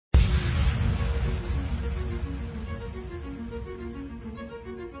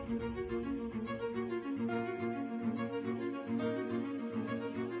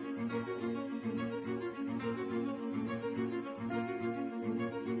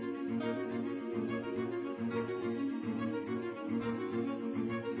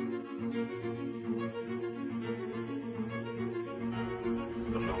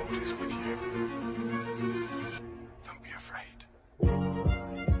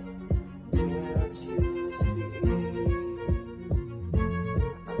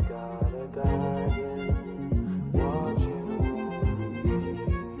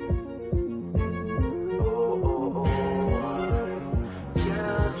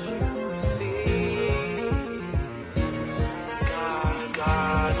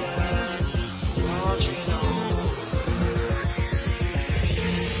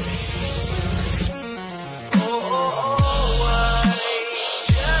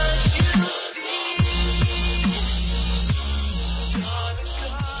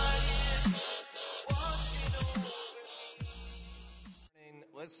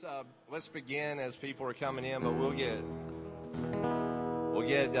let's begin as people are coming in, but we'll get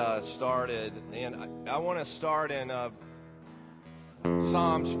started. And I want to start in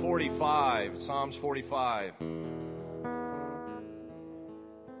Psalms 45. Psalms 45.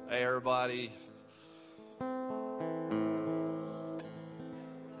 Hey, everybody.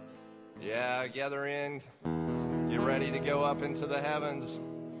 Yeah, gather in. Get ready to go up into the heavens.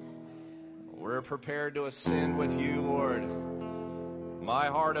 We're prepared to ascend with you, Lord. My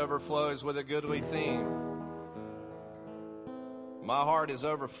heart overflows with a goodly theme. My heart is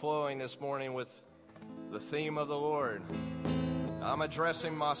overflowing this morning with the theme of the Lord. I'm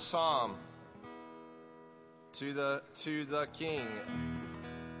addressing my psalm to the King.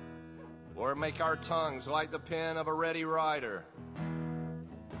 Lord, make our tongues like the pen of a ready writer.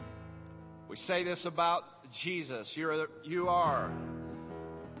 We say this about Jesus. You are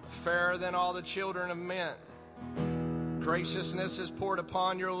fairer than all the children of men. Graciousness is poured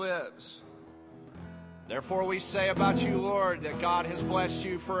upon your lips. Therefore we say about you, Lord, that God has blessed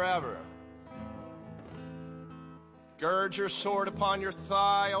you forever. Gird your sword upon your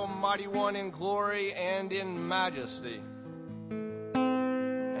thigh, O mighty one, in glory and in majesty.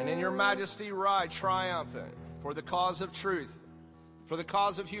 And in your majesty ride triumphant for the cause of truth, for the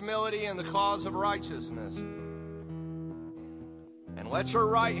cause of humility and the cause of righteousness. And let your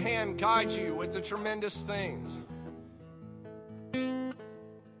right hand guide you with the tremendous things.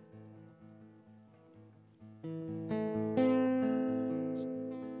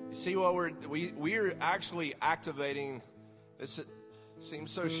 You see what we're actually activating. This seems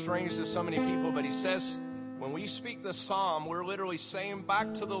so strange to so many people, but he says when we speak the psalm, we're literally saying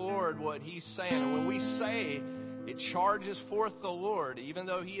back to the Lord what he's saying. And when we say, it charges forth the Lord, even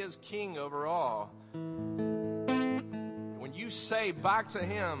though he is king over all. When you say back to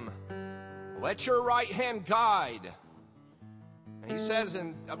him, let your right hand guide. And he says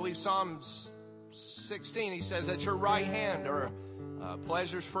in, I believe, Psalms 16, he says, at your right hand are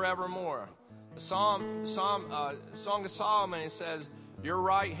pleasures forevermore. The Song of Solomon, it says, your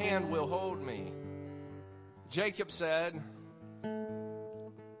right hand will hold me. Jacob said,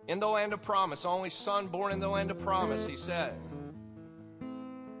 in the land of promise, only son born in the land of promise, he said.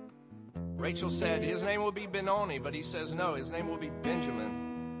 Rachel said, his name will be Benoni, but he says, no, his name will be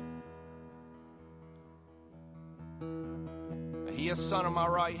Benjamin. He is son of my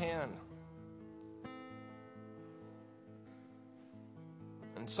right hand.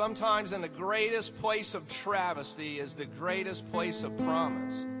 And sometimes in the greatest place of travesty is the greatest place of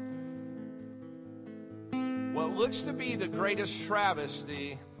promise. What looks to be the greatest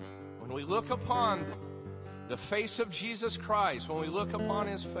travesty, when we look upon the face of Jesus Christ, when we look upon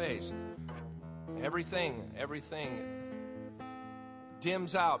his face, everything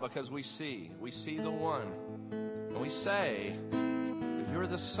dims out because we see the one. And we say, you're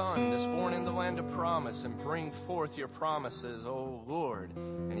the son that's born in the land of promise, and bring forth your promises, O Lord.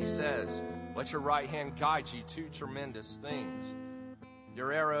 And he says, let your right hand guide you to tremendous things.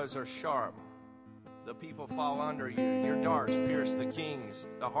 Your arrows are sharp. The people fall under you. Your darts pierce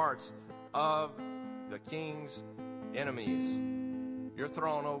the hearts of the king's enemies. Your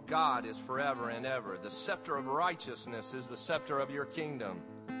throne, O God, is forever and ever. The scepter of righteousness is the scepter of your kingdom.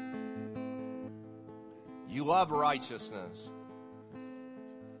 You love righteousness.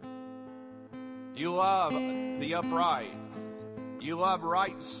 You love the upright. You love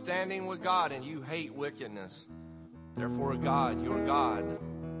right standing with God, and you hate wickedness. Therefore, God, your God,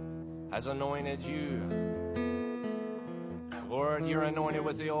 has anointed you. Lord, you're anointed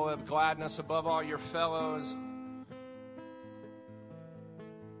with the oil of gladness above all your fellows.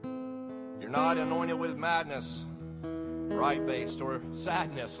 You're not anointed with madness, right-based, or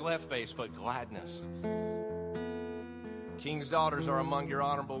sadness, left-based, but gladness. King's daughters are among your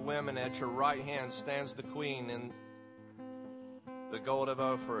honorable women. At your right hand stands the queen in the gold of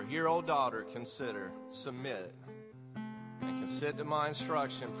Ophir. Hear, O daughter, consider, submit, and consent to my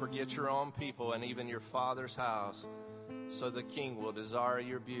instruction. Forget your own people and even your father's house, so the king will desire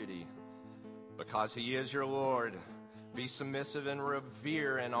your beauty, because he is your Lord. Be submissive and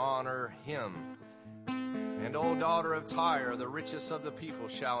revere and honor him. And, O daughter of Tyre, the richest of the people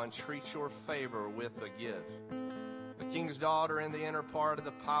shall entreat your favor with a gift. The king's daughter in the inner part of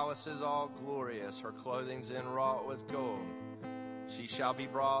the palace is all glorious. Her clothing's inwrought with gold. She shall be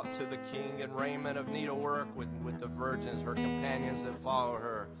brought to the king in raiment of needlework with the virgins, her companions that follow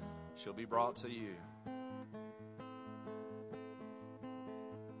her. She'll be brought to you.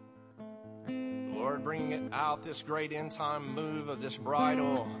 Lord, bring out this great end time move of this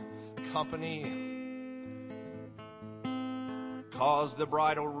bridal company. Cause the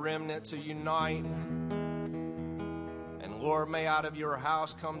bridal remnant to unite and Lord, may out of your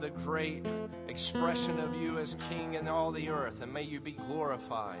house come the great expression of you as King in all the earth, and may you be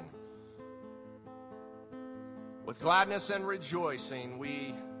glorified. With gladness and rejoicing,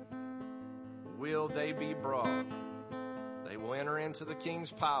 will they be brought. They will enter into the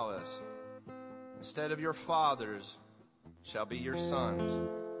King's palace. Instead of your fathers shall be your sons,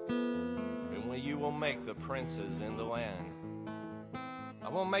 and you will make the princes in the land. I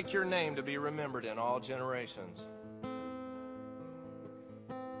will make your name to be remembered in all generations.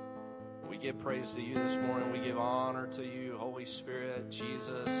 We give praise to you this morning. We give honor to you, Holy Spirit,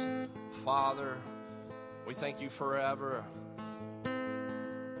 Jesus, Father. We thank you forever.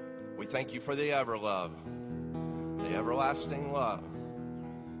 We thank you for the ever love, the everlasting love.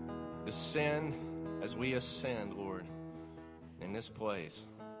 Descend as we ascend, Lord, in this place.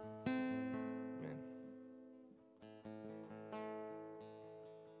 Amen.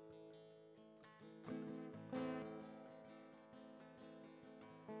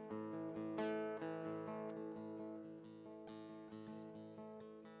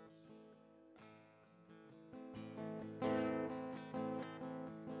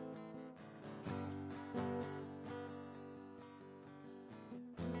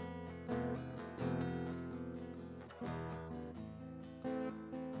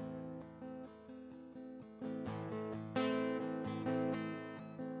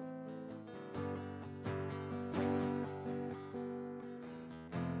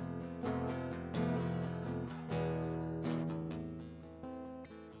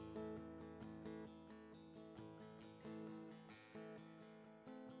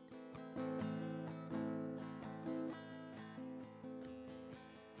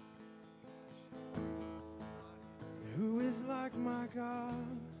 Who is like my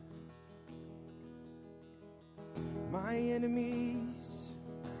God? My enemies,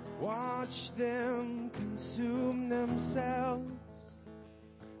 watch them consume themselves.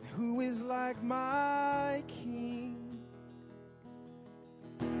 Who is like my King?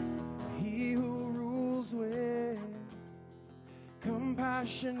 He who rules with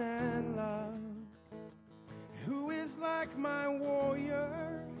compassion and love. Who is like my warrior?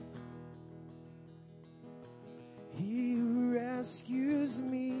 He who rescues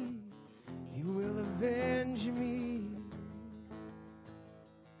me, he will avenge me.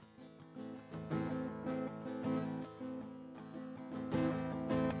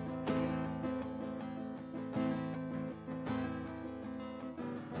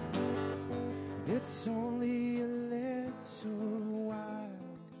 It's only a little while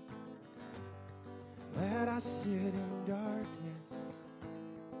that I sit in darkness.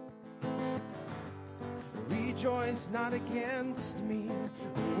 Rejoice not against me,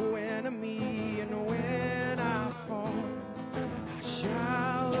 O enemy, and when I fall, I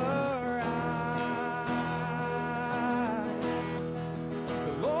shall arise.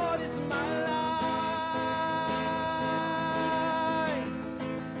 The Lord is my light.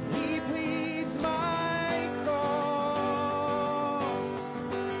 He pleads my cause,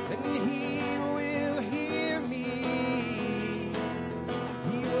 and he will hear me.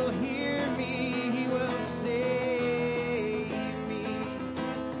 He will hear me. He will save me.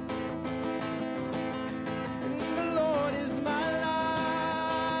 And the Lord is my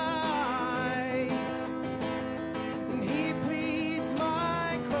light, and he pleads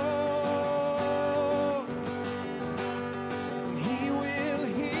my cause, and he will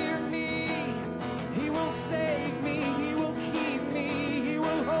hear me. He will save me. He will keep me. He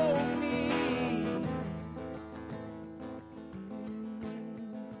will hold me.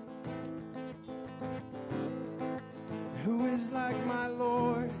 Who is like my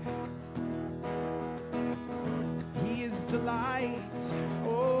Lord? He is the light,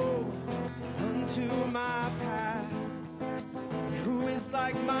 oh, unto my path. Who is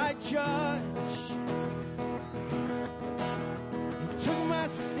like my judge? He took my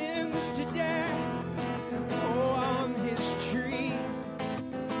sins to death, oh, on his tree.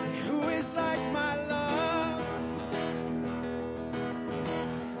 Who is like my love?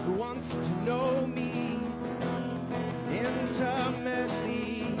 Who wants to know me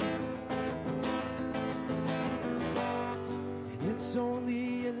intimately? And it's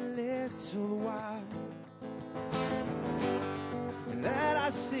only a little while that I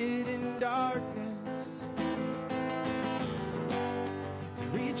sit in darkness.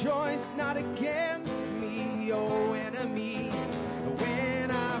 Rejoice not against me, O enemy,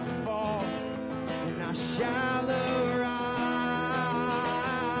 when I fall, and I shall arise.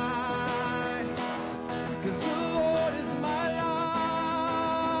 'Cause the Lord is my light,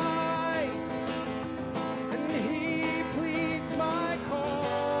 and he pleads my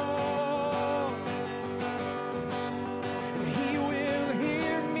cause,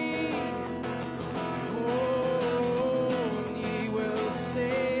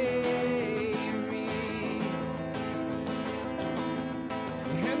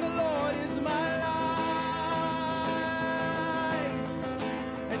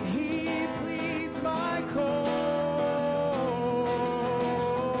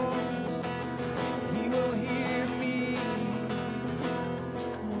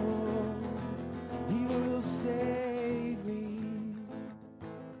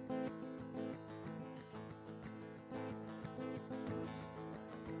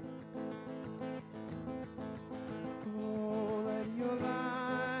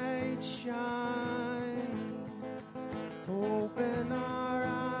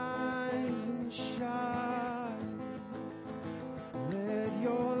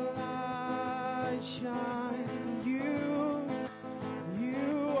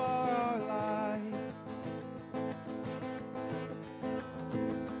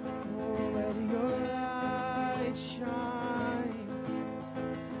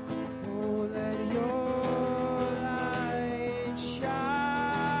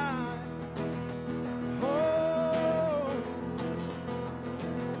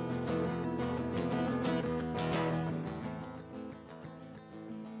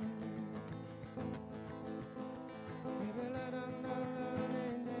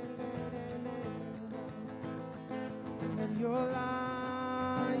 your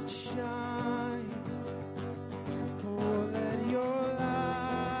light shine. Oh, let your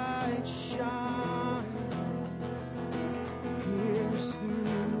light shine. Pierce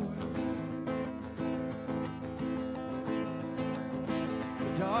through the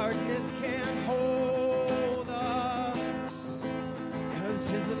darkness can't hold us, 'cause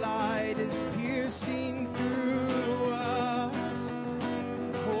his light is piercing through us.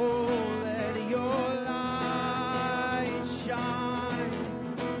 Oh, let your light shine.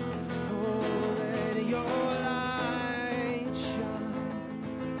 Oh, let your light shine.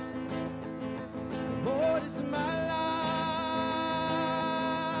 The Lord is my light.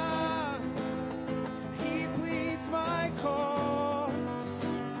 He pleads my cause.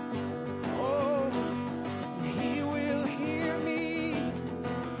 Oh, he will hear me.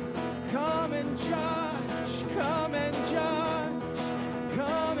 Come and judge, come and judge,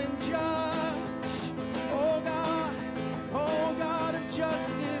 come and judge. Oh God of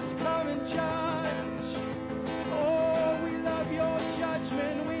justice, come and judge. Oh, we love your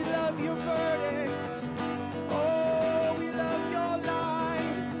judgment, we love your verdict. Oh, we love your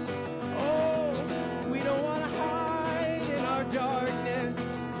light. Oh, we don't want to hide in our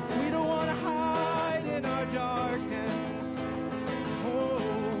darkness. We don't want to hide in our darkness.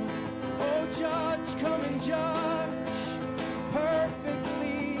 Oh, judge, come and judge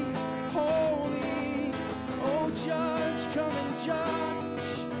perfectly holy. Oh, judge, come and judge.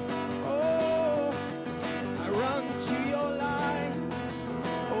 Oh, I run to your light.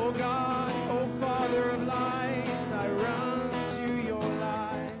 Oh, God, oh, Father of lights, I run to your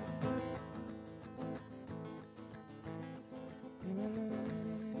light.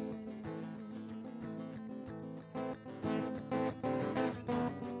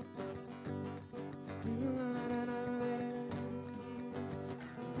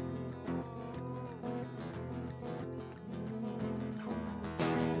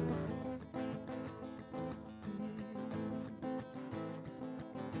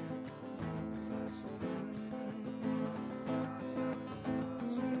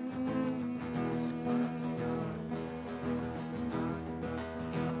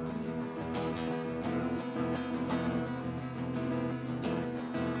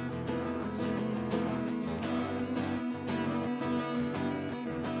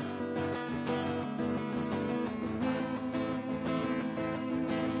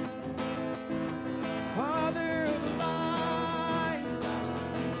 Father of lights,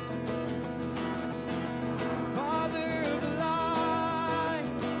 Father of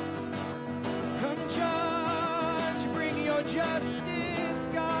lights, come judge, bring your justice,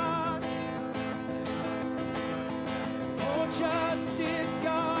 God. Oh, justice,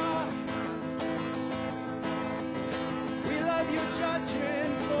 God. We love your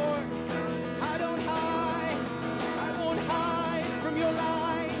judgments, Lord. I don't hide, I won't hide from your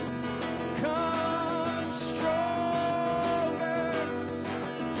lights. Come stronger,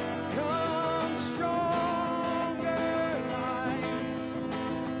 come stronger light.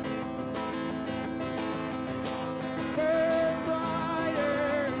 Burn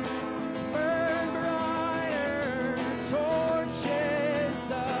brighter,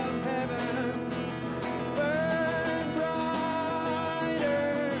 torches of heaven. Burn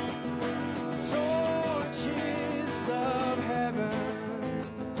brighter, torches of heaven.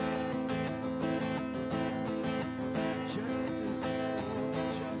 Justice,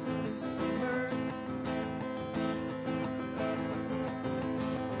 justice, mercy.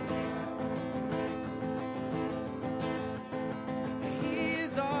 He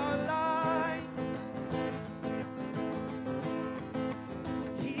is our light.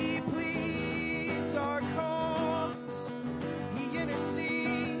 He pleads our cause. He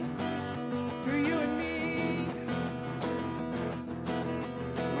intercedes for you and me.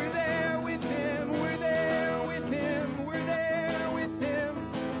 We're there with him, we're there with him, we're there with him.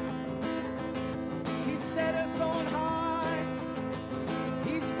 He set us on high,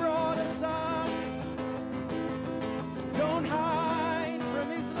 he's brought us up. Don't hide from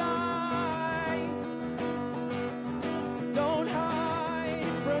his light. Don't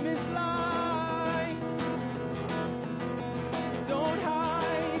hide from his light. Don't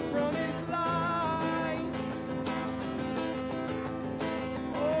hide from his light.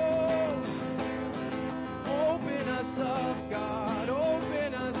 Oh, open us up, God.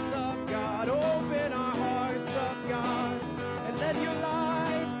 Open us up, God. Open our hearts up, God. And let your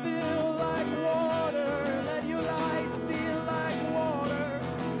light feel like water. Let your light feel like water.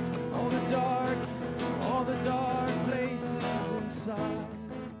 All the dark places inside.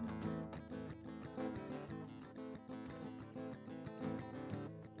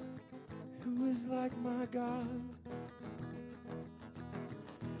 Who is like my God?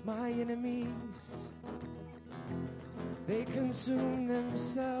 My enemies, they consume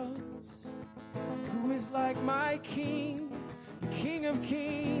themselves. Who is like my King, the King of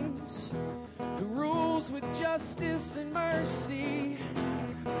Kings, who rules with justice and mercy?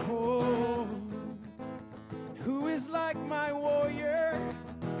 Oh, who is like my warrior?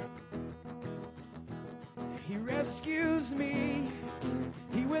 He rescues me.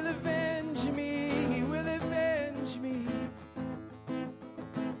 He will avenge me. He will avenge me.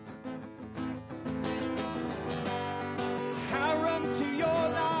 I run to your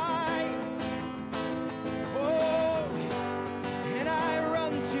light. Oh, and I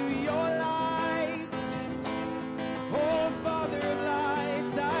run to your light. Oh, Father of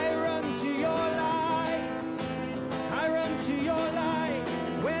lights, I run to your light. I run to your light.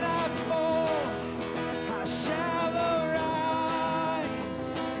 When I fall, I shall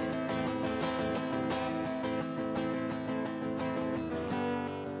arise.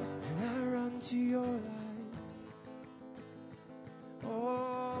 And I run to your light.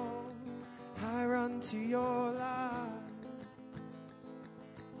 Oh, I run to your light.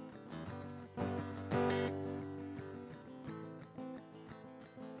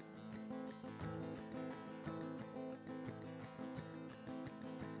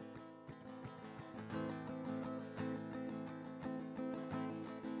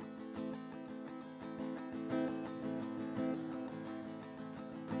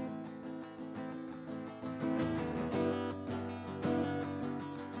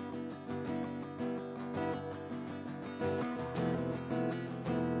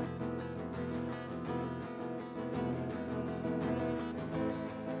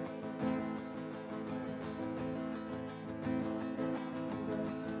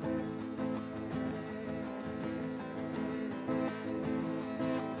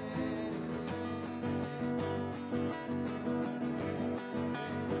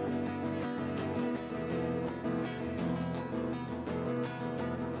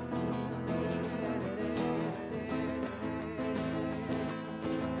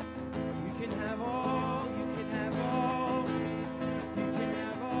 You can have all, you can have all, you can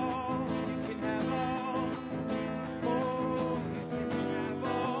have all, you can have all, oh, you can have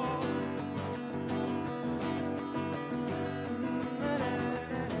all.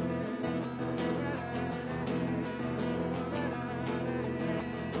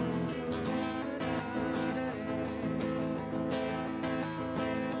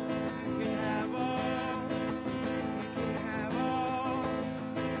 You can have all, you can have all.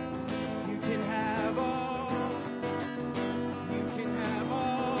 You can have all. You can have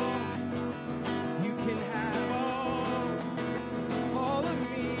all. You can have all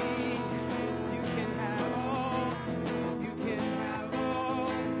of me. You can have all. You can have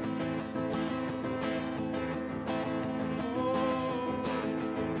all.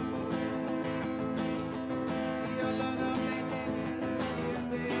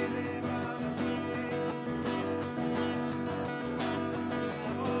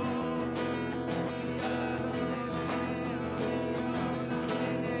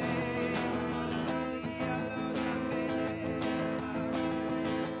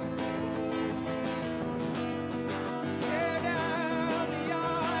 Tear down the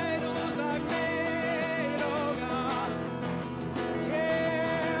idols I've made, oh God.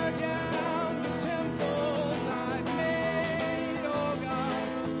 Tear down the temples I've made, oh God.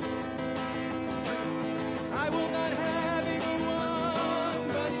 I will not have anyone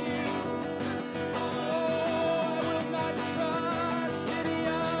but you. Oh, I will not trust any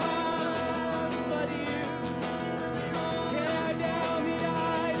others but you. Tear down the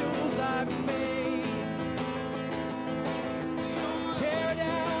idols I've made. Tear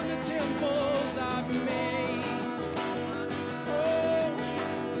down the temples I've made. Oh,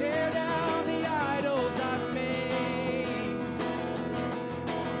 tear down the idols I've made.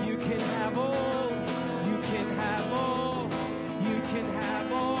 You can have all. You can have all. You can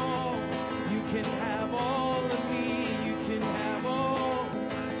have all. You can have all of me. You can have all.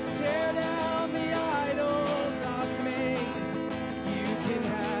 Tear down the idols I've made. You can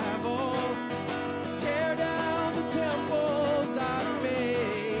have all. Tear down the temples I've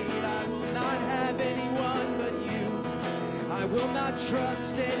made. I will not have anyone but you. I will not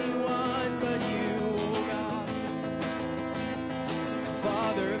trust anyone but you, oh God.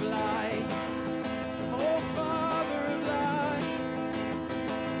 Father of lights, oh Father of lights,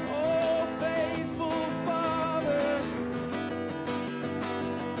 oh faithful Father.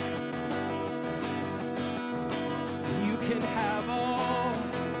 You can have all.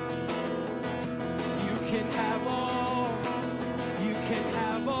 You can have all. You can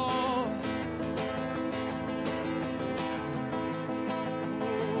have all.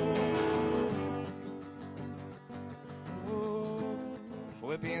 Oh,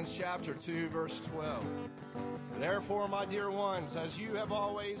 Philippians chapter 2, verse 12. Therefore, my dear ones, as you have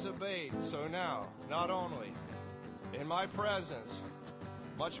always obeyed, so now, not only in my presence,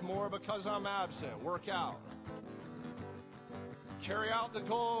 much more because I'm absent, work out. Carry out the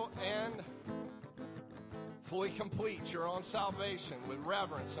goal and fully complete your own salvation with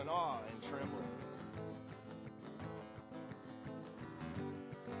reverence and awe and trembling.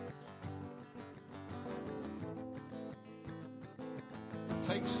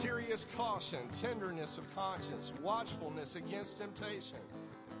 Take serious caution, tenderness of conscience, watchfulness against temptation.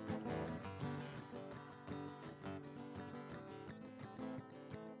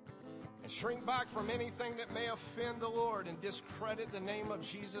 And shrink back from anything that may offend the Lord and discredit the name of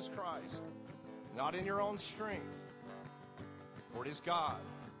Jesus Christ, not in your own strength, for it is God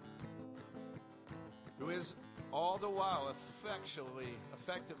who is all the while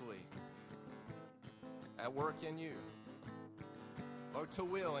effectively at work in you, both to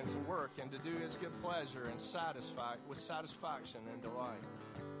will and to work and to do his good pleasure and with satisfaction and delight.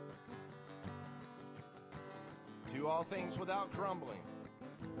 Do all things without grumbling,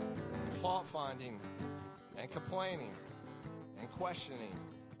 and fault-finding, and complaining, and questioning,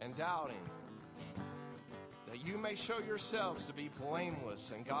 and doubting, that you may show yourselves to be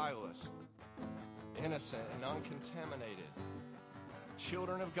blameless and guileless, innocent and uncontaminated,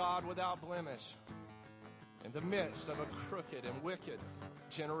 children of God without blemish, in the midst of a crooked and wicked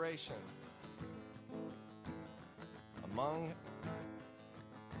generation, among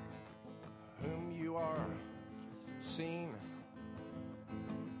whom you are seen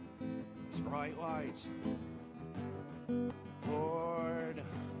as bright lights. Lord,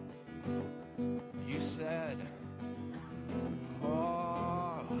 you said,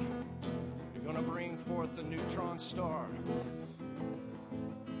 oh, you're going to bring forth the neutron star.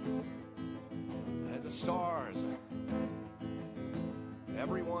 And the stars,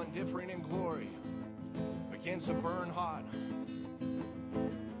 everyone differing in glory, begins to burn hot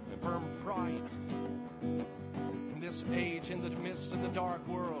and burn bright in this age, in the midst of the dark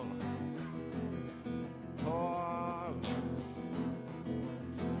world. Oh,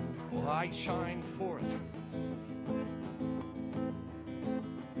 light shine forth.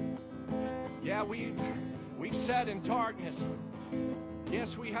 Yeah, we've sat in darkness.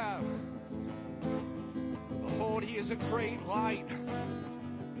 Yes, we have. Behold, he is a great light.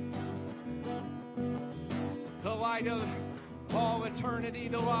 The light of all eternity,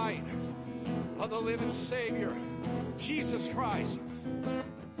 the light of the living Savior, Jesus Christ.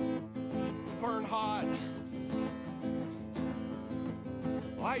 Burn hot.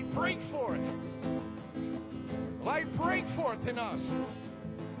 Light break forth. Light break forth in us.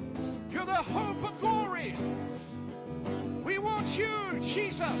 You're the hope of glory. We want you,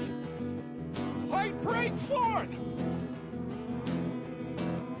 Jesus. Light break forth.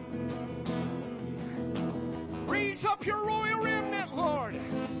 Raise up your royal remnant, Lord,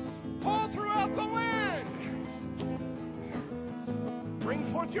 all throughout the land. Bring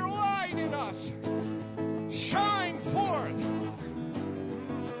forth your light in us. Shine forth.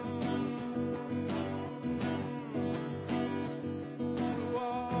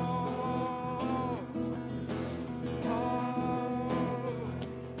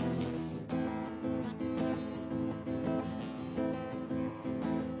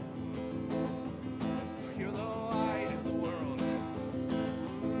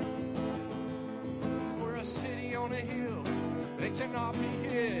 Cannot be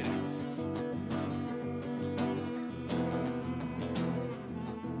hid.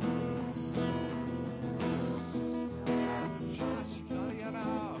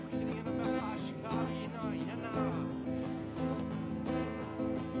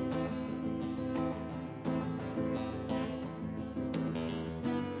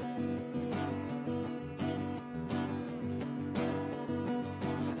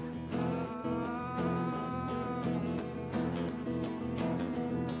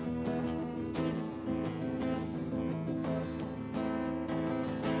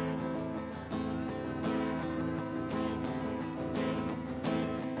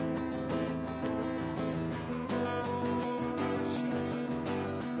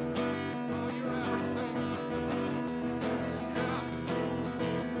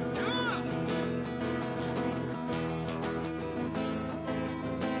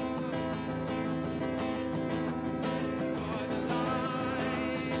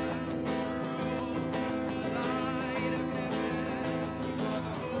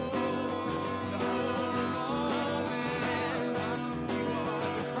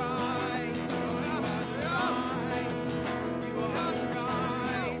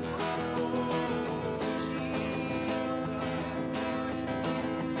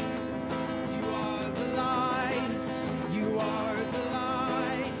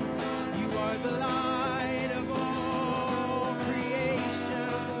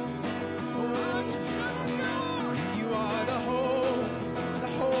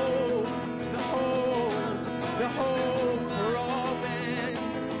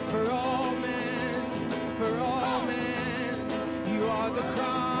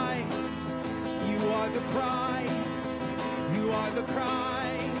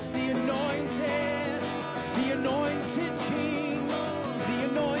 Christ, the anointed King, the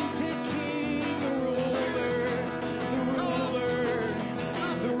anointed King, the ruler, the ruler,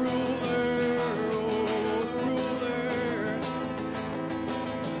 the ruler, oh, the ruler.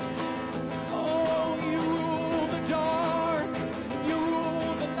 Oh, you rule the dark, you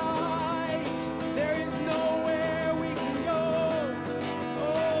rule the light. There is nowhere we can go.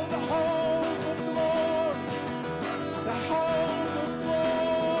 Oh, the hope of glory, the hope of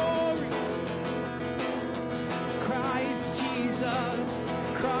glory. Christ Jesus,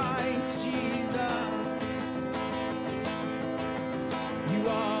 Christ Jesus. You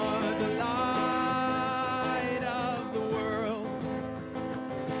are the light of the world.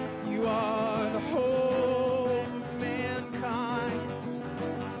 You are the hope of mankind.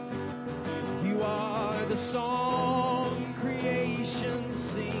 You are the song creation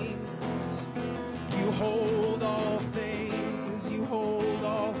sings. You hold all things, you hold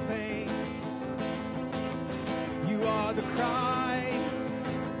all things. You are the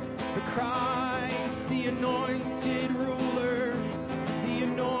Christ, the anointed ruler, the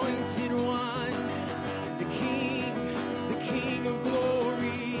anointed one, the King of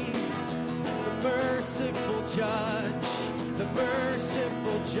glory, the merciful judge,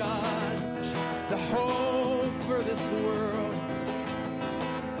 the hope for this world.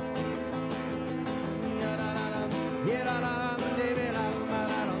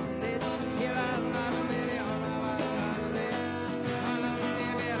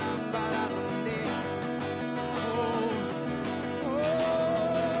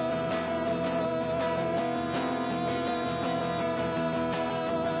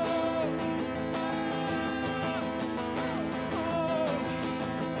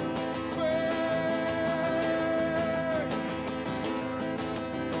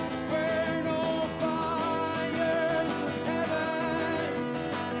 Burn all fires of heaven.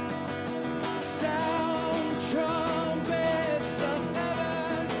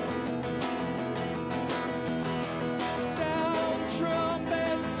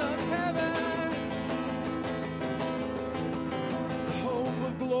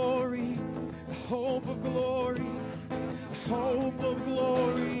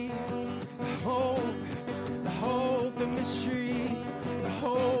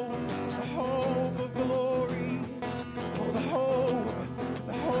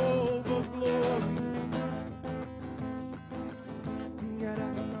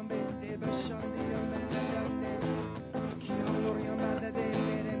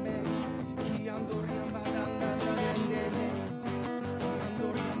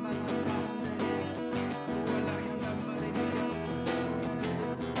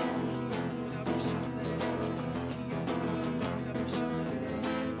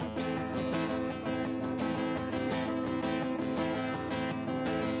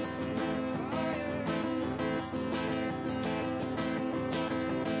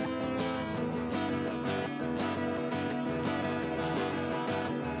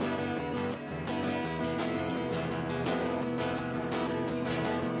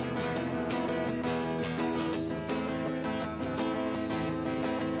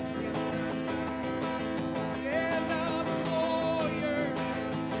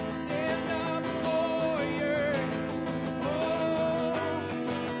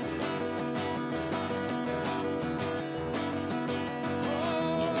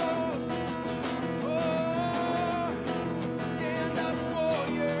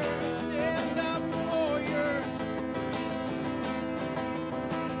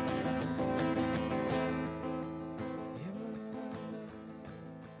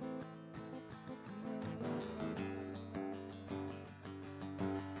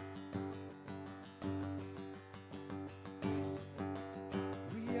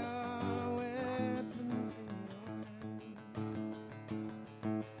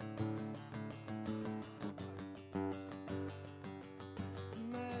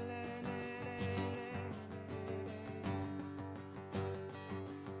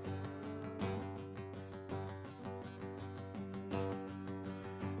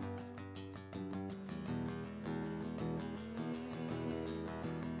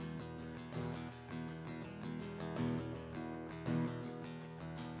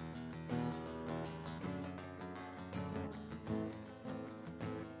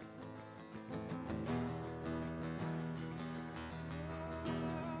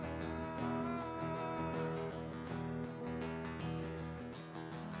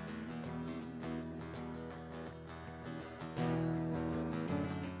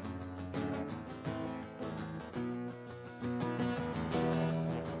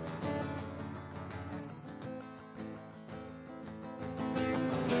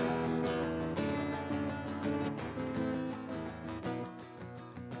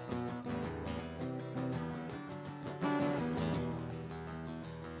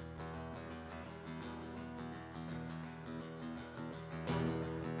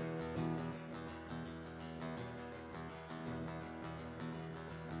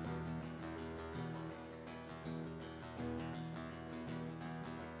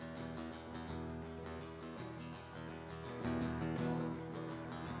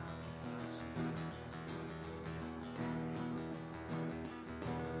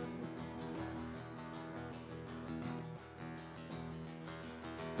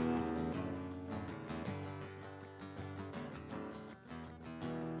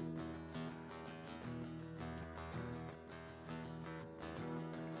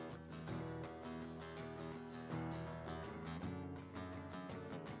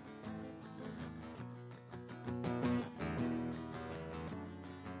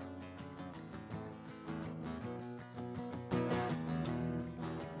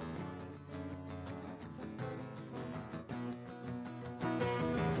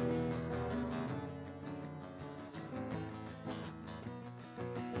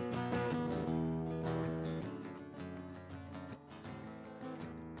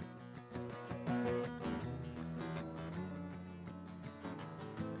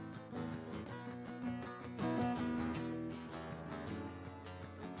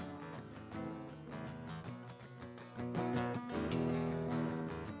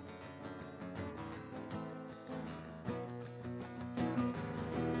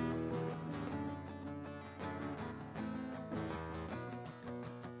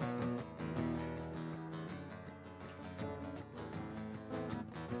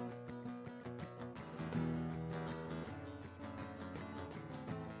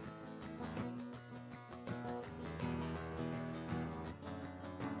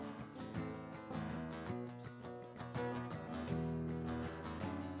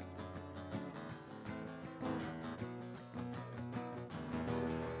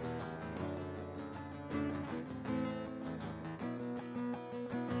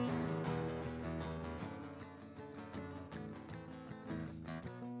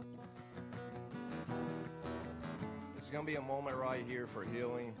 going to be a moment right here for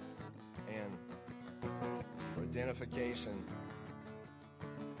healing and for identification.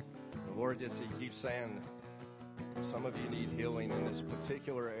 The Lord just, He keeps saying, some of you need healing in this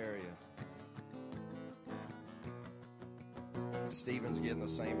particular area. And Stephen's getting the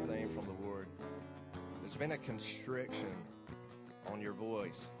same thing from the Lord. There's been a constriction on your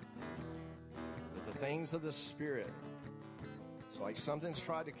voice. But the things of the Spirit, it's like something's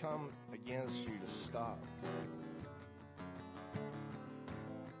tried to come against you to stop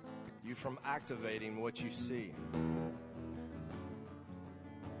you from activating what you see.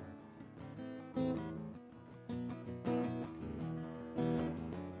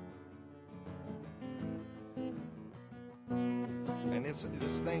 And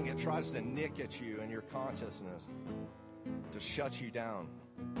this thing, it tries to nick at you and your consciousness to shut you down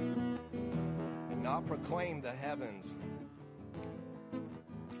and not proclaim the heavens.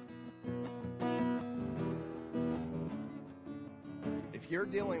 If you're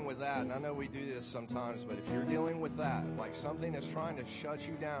dealing with that, and I know we do this sometimes, but if you're dealing with that, like something that's trying to shut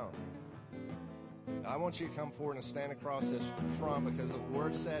you down, I want you to come forward and stand across this front, because the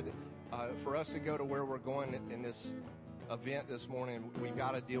Word said for us to go to where we're going in this event this morning, we've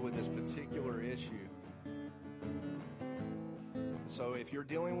got to deal with this particular issue. So if you're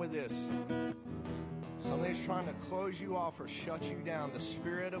dealing with this, something's trying to close you off or shut you down, the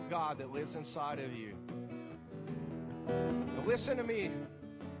Spirit of God that lives inside of you. Now listen to me.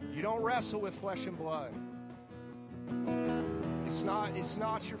 You don't wrestle with flesh and blood. It's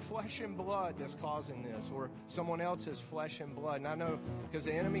not your flesh and blood that's causing this, or someone else's flesh and blood. And I know, because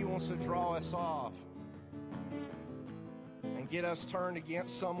the enemy wants to draw us off and get us turned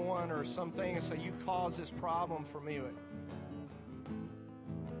against someone or something and say, you caused this problem for me.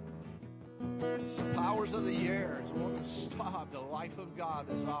 It's the powers of the air that want to stop the life of God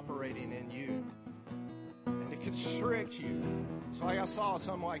that's operating in you and to constrict you. It's like I saw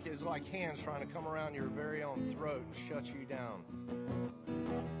something like it's like hands trying to come around your very own throat and shut you down.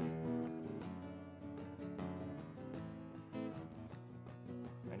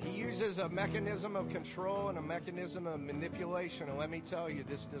 And he uses a mechanism of control and a mechanism of manipulation. And let me tell you,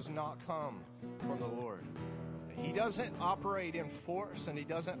 this does not come from the Lord. He doesn't operate in force, and he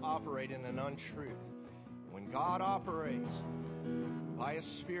doesn't operate in an untruth. When God operates by His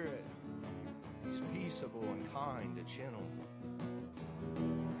Spirit, He's peaceable and kind and gentle.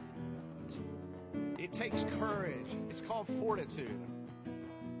 It takes courage. It's called fortitude.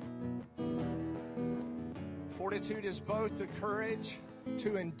 Fortitude is both the courage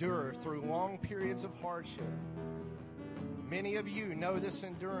to endure through long periods of hardship. Many of you know this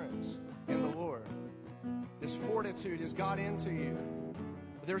endurance in the Lord. This fortitude has got into you.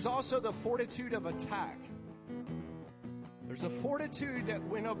 But there's also the fortitude of attack. There's a fortitude that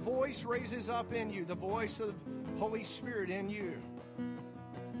when a voice raises up in you, the voice of Holy Spirit in you,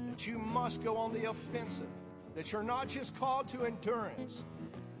 that you must go on the offensive. That you're not just called to endurance.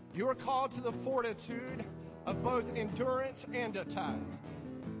 You're called to the fortitude of both endurance and attack.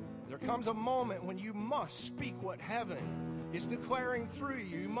 There comes a moment when you must speak what heaven is declaring through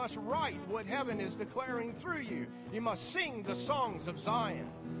you. You must write what heaven is declaring through you. You must sing the songs of Zion.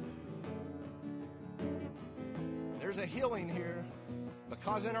 There's a healing here,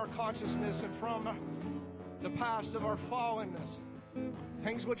 because in our consciousness and from the past of our fallenness,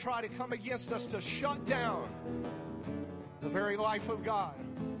 things would try to come against us to shut down the very life of God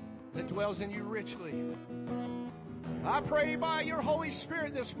that dwells in you richly. I pray by your Holy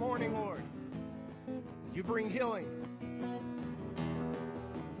Spirit this morning, Lord, you bring healing.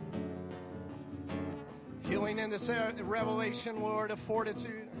 Healing in this revelation, Lord, of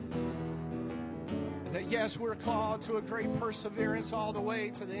fortitude. That yes, we're called to a great perseverance all the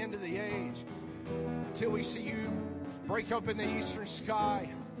way to the end of the age, until we see you break open the eastern sky.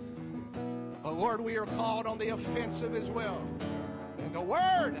 But Lord, we are called on the offensive as well. And the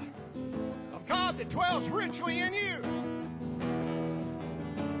Word of God that dwells richly in you,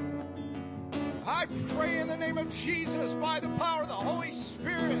 I pray in the name of Jesus, by the power of the Holy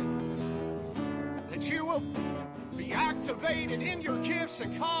Spirit, that you will be activated in your gifts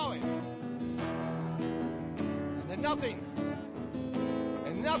and calling. And that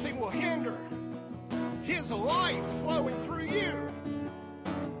nothing will hinder His life flowing through you.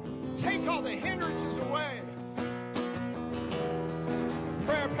 Take all the hindrances away.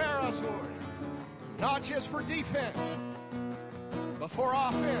 Prepare us, Lord, not just for defense, but for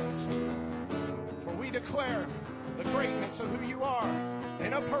offense. For we declare the greatness of who you are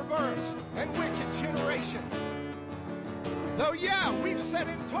in a perverse and wicked generation. Though, yeah, we've sat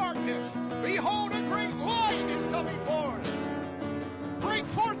in darkness, behold, a great light is coming forth. Break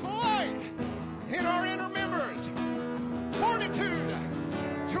forth light in our inner members. attitude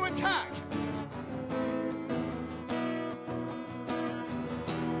to attack.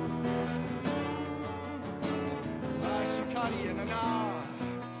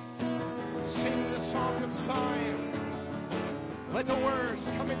 Sing the song of Zion. Let the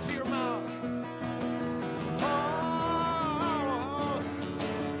words come into your mouth. Oh,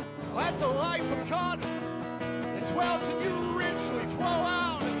 let the life of God that dwells in you richly flow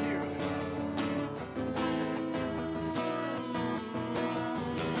out of you.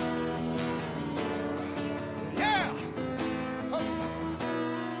 Yeah.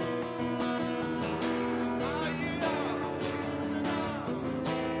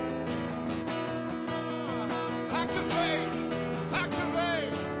 Activate.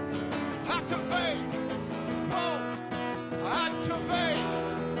 Oh, activate.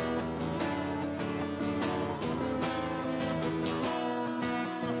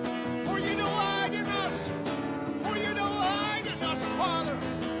 For you delight in us. For you delight in us, Father.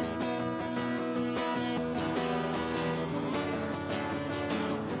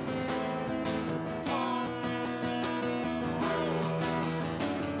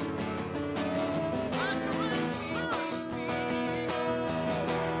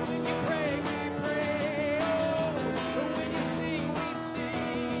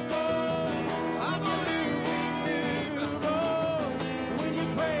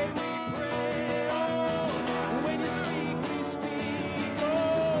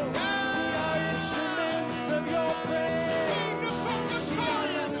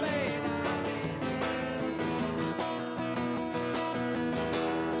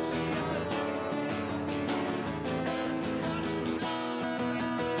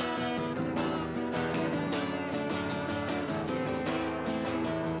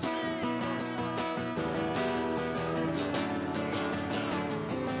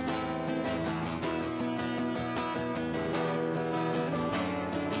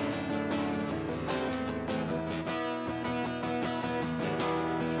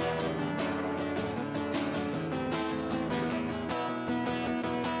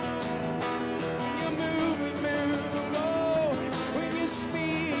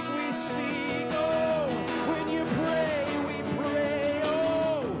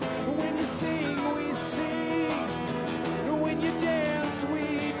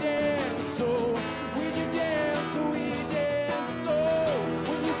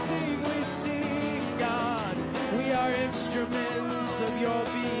 Instruments of your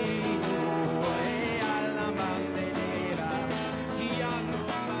being.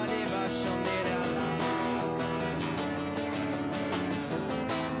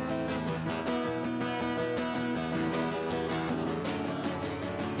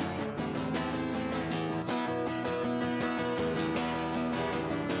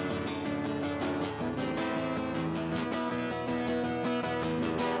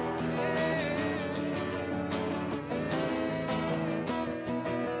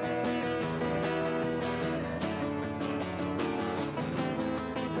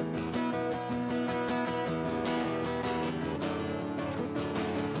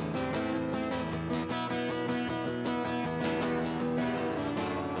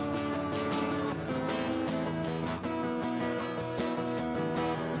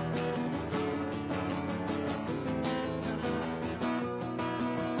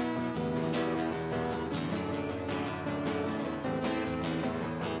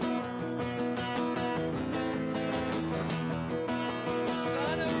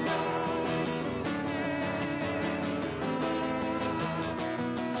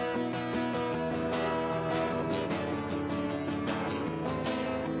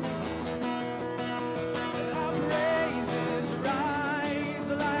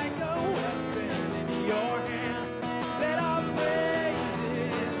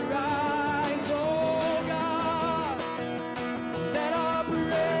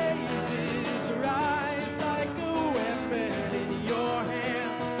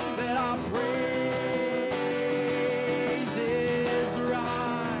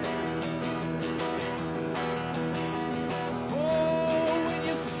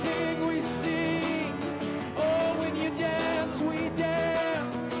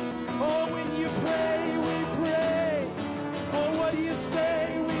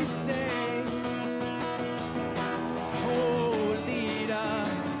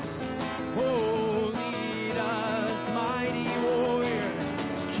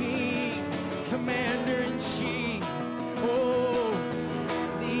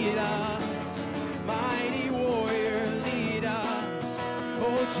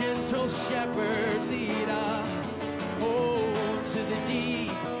 Gentle shepherd, lead us, oh, to the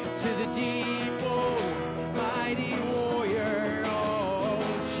deep, oh, mighty warrior,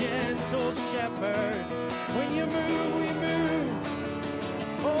 gentle shepherd. When you move, we move.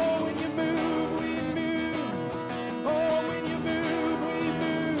 Oh, when you move, we move. Oh, when you move, we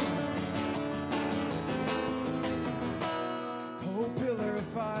move. Oh, pillar of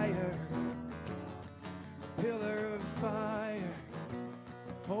fire. Pillar of fire.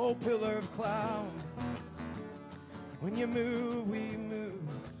 Oh, pillar of cloud. When you move, we move.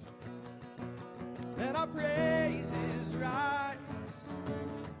 Let our praises rise.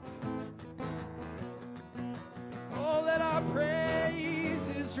 Oh, let our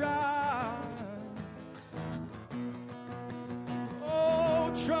praises rise.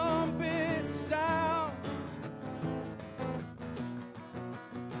 Oh, trumpets sound.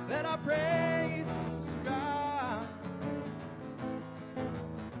 Let our praises rise.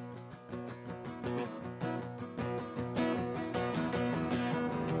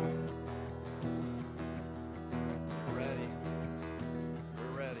 Ready.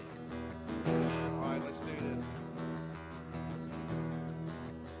 We're ready. All right, let's do this.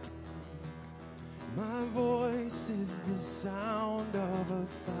 My voice is the sound of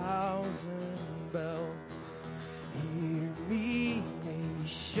 1,000 bells. Hear me,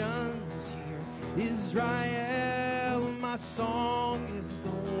 nations, hear Israel. My song is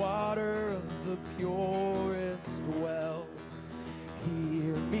the water of the purest well.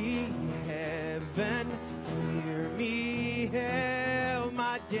 Hear me, heaven, hear me, hell.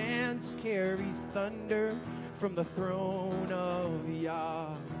 My dance carries thunder from the throne of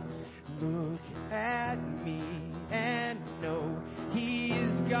Yah. Look at me and know He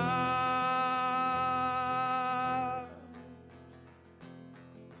is God.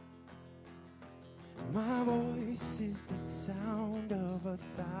 My voice is the sound of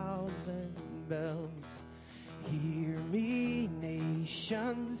 1,000 bells. Hear me,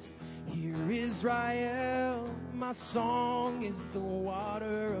 nations, hear Israel. My song is the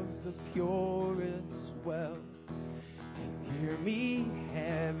water of the purest well. Hear me,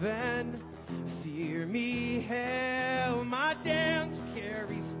 heaven, fear me, hell. My dance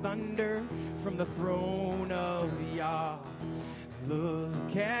carries thunder from the throne of Yah.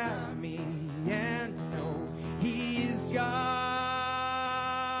 Look at me and know He is God.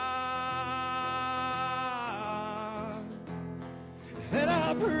 Let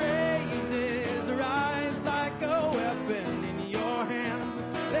our praises rise like a weapon in your hand.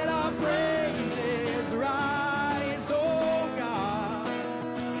 Let our praises rise, oh God.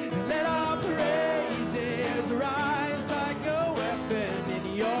 Let our praises rise like a weapon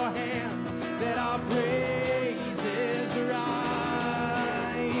in your hand. Let our praises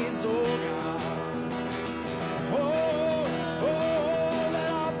rise, oh God. Oh, oh, let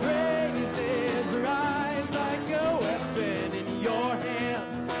our praises rise like a weapon in your hand.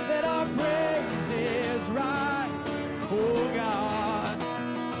 Let our praises rise, oh God.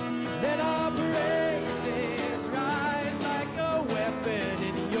 Let our praises rise like a weapon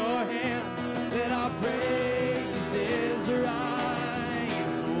in your hand. Let our praises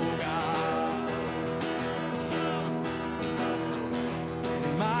rise, oh God.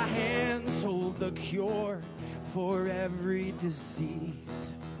 My hands hold the cure for every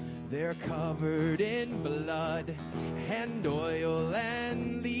disease. They're covered in blood and oil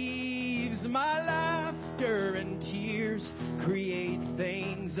and leaves. My laughter and tears create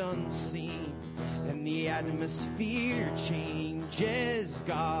things unseen, and the atmosphere changes.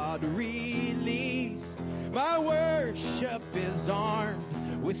 God release. My worship is armed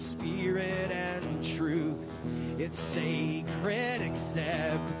with spirit and truth. It's sacred,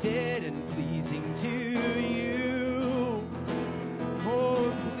 accepted, and pleasing to you. Oh,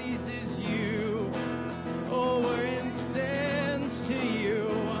 it pleases you. Oh, we're incense to you.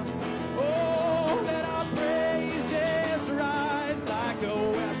 Oh, let our praises rise like a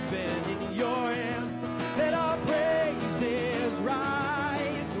weapon in your hand. Let our praises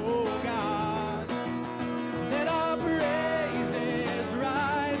rise, oh God. Let our praises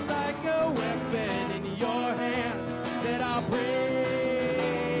rise like a weapon in your hand. Let our praises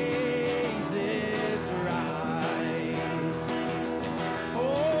rise.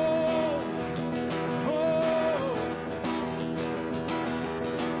 Oh, oh,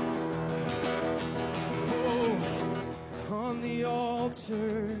 oh, on the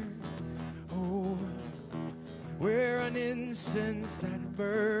altar, oh, we're an incense that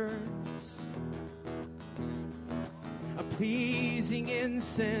burns, a pleasing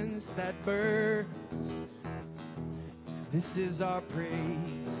incense that burns. This is our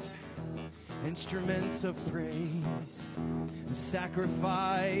praise, instruments of praise, the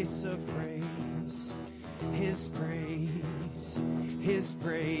sacrifice of praise, His praise, His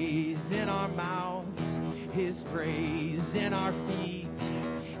praise in our mouth, His praise in our feet,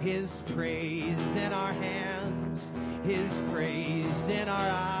 His praise in our hands, His praise in our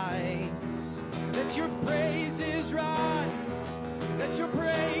eyes. Let your praises rise, let your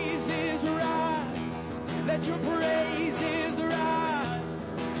praises rise, let your praises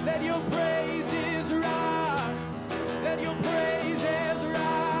rise, let your praises rise, let your praises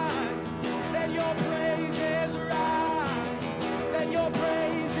rise, let your praises rise, let your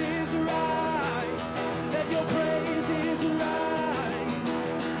praises rise, let your praises rise.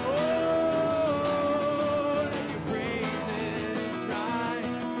 Oh, let your praises rise,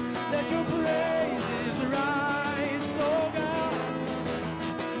 let your praises rise, oh God.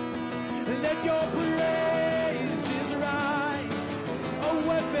 Let your praises rise. Oh,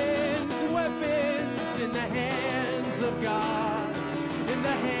 weapons, weapons in the hands of God, in the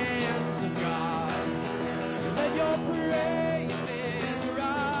hands of God. Let your praises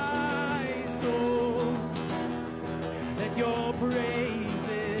rise, oh, let your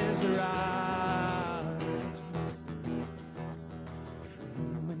praises rise.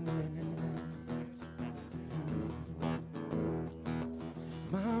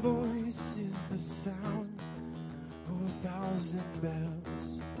 My voice is the sound of 1,000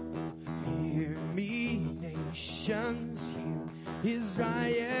 bells. Hear me, nations, hear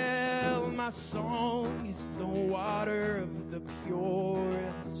Israel. My song is the water of the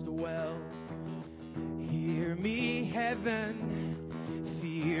purest well. Hear me, heaven,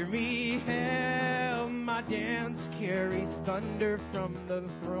 fear me, hell. My dance carries thunder from the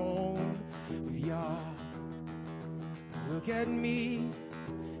throne of Yah. Look at me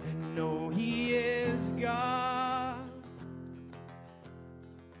and know He is God.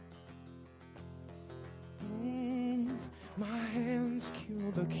 My hands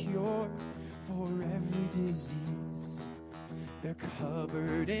cure the cure for every disease. They're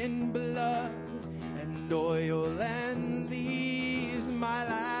covered in blood and oil and leaves. My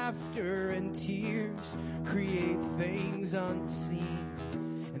laughter and tears create things unseen,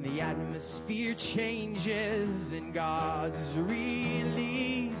 and the atmosphere changes in God's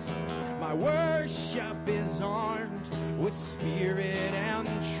release. My worship is armed with spirit and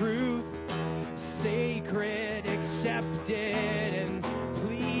truth, sacred, accepted, and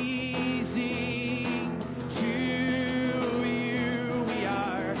pleasing to you. We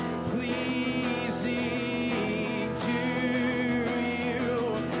are pleasing to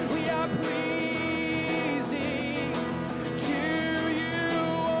you. We are pleasing to you.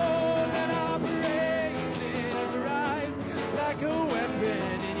 Oh, let our praises rise like a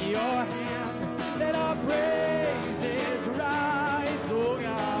weapon in your hand. Let our praises rise, oh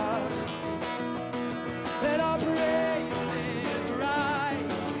God. Let our praises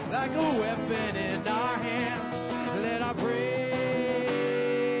rise like a weapon in our hand. Let our praises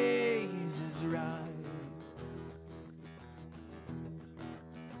rise.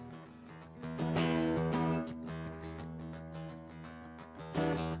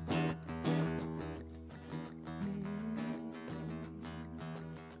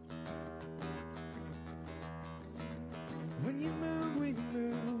 When you move, we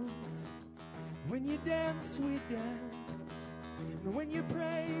move. When you dance, we dance. And when you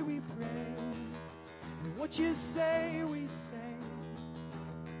pray, we pray. And what you say, we say.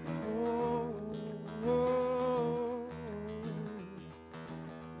 Oh, oh,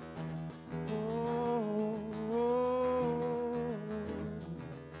 oh,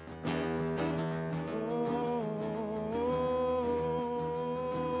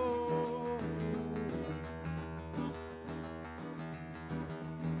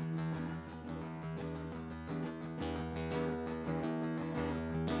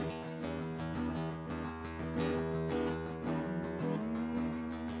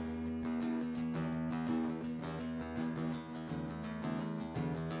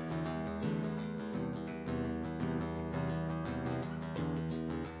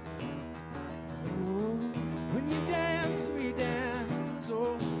 oh, when you dance, we dance.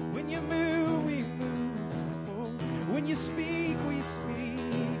 Oh, when you move, we move. Oh, when you speak, we speak.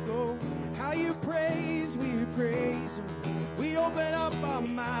 Oh, how you praise, we praise. Oh, we open up our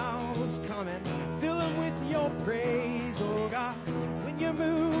mouths, come and fill them with your praise. Oh God, when you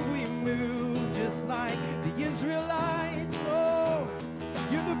move, we move just like the Israelites. Oh,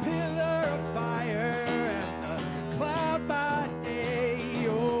 you're the pillar of fire and the cloud by day.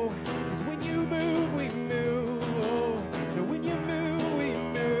 Oh, 'cause when you move, we move. Oh, and when you move, we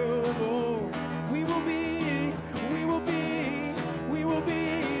move. Oh, we will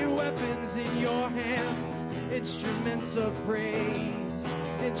be weapons in your hands, instruments of praise,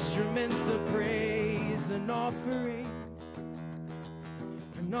 instruments of praise, an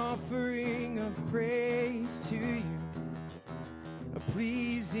offering of praise to you, a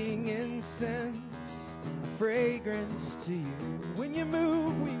pleasing incense, a fragrance to you. When you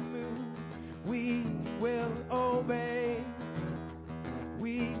move, we move, we will obey.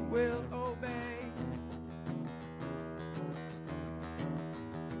 We will obey.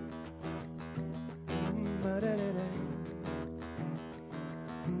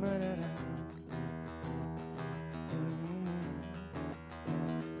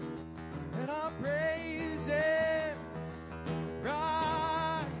 And our praises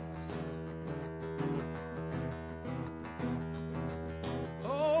rise.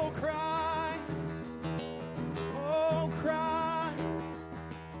 Oh Christ, oh Christ,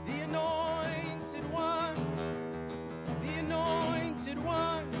 the anointed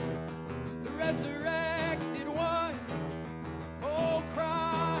one, the resurrected one. Oh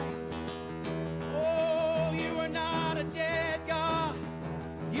Christ, oh, you are not a dead God,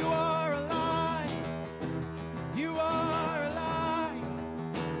 you are alive, you are alive.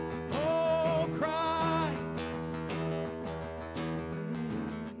 Oh Christ.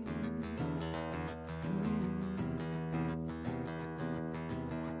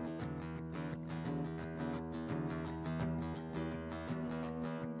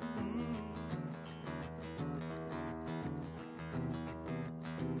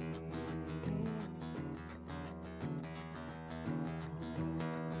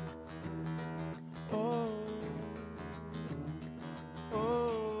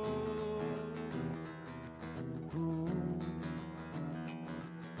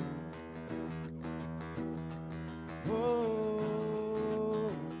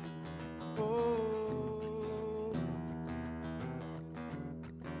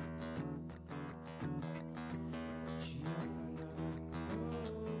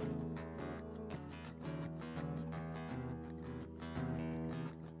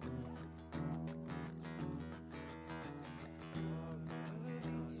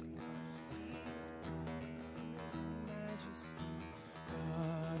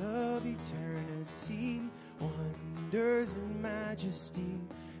 Eternity, wonders and majesty,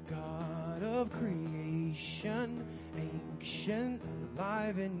 God of creation, ancient,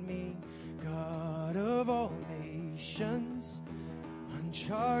 alive in me, God of all nations,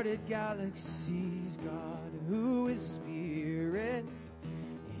 uncharted galaxies, God who is spirit,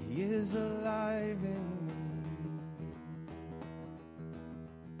 he is alive in me.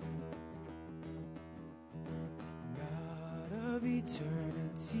 God of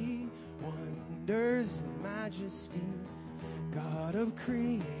eternity, wonders and majesty, God of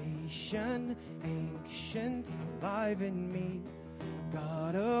creation, ancient, alive in me,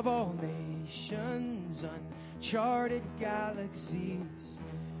 God of all nations, uncharted galaxies,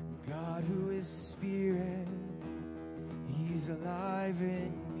 God who is spirit, he's alive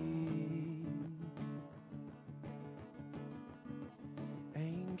in me.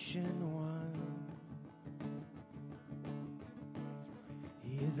 Ancient one,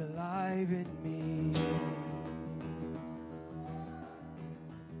 he is alive in me.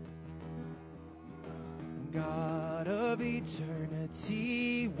 God of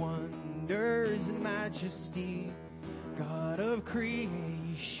eternity, wonders and majesty, God of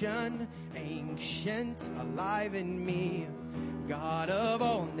creation, ancient, alive in me, God of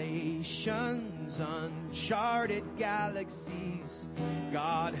all nations, uncharted galaxies,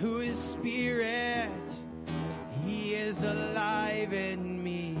 God who is spirit, he is alive in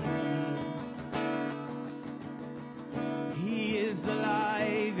me. He is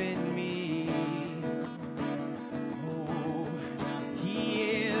alive in me. Oh, he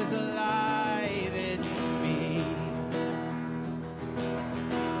is alive in me.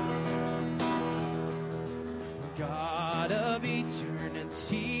 God of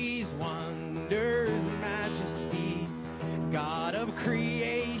eternity's wonders and majesty, God of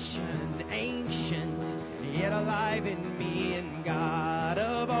creation, ancient, yet alive in me, and God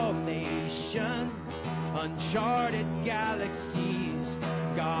of all nations, uncharted galaxies,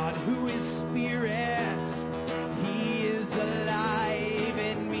 God who is spirit, he is alive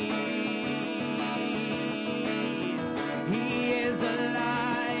in me. He is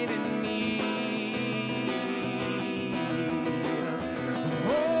alive in me.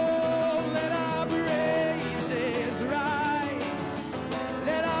 Oh, let our praises rise.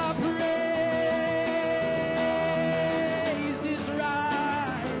 Let our praises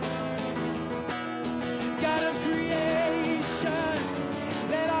rise. God of creation,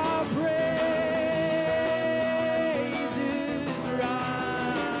 let our praises rise.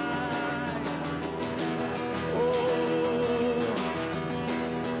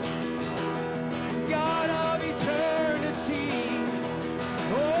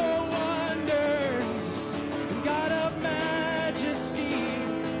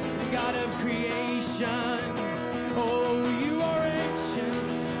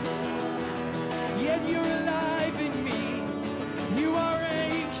 yet you're alive in me. You are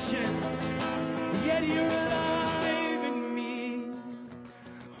ancient, yet you're alive in me.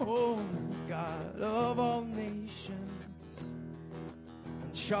 Oh, God of all nations,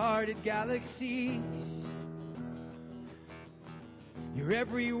 uncharted galaxies, you're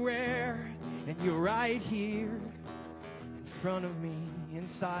everywhere and you're right here in front of me,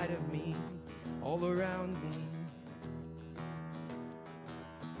 inside of me, all around me.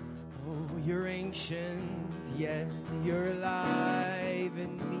 Oh, you're ancient, yet you're alive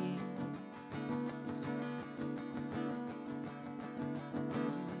in me.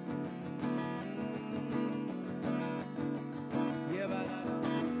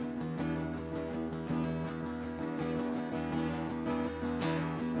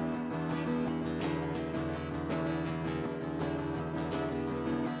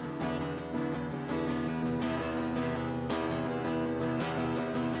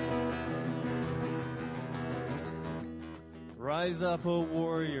 Rise up, O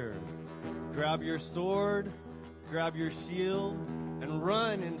warrior. Grab your sword, grab your shield, and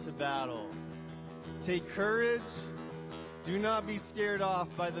run into battle. Take courage. Do not be scared off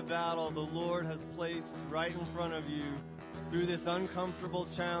by the battle the Lord has placed right in front of you through this uncomfortable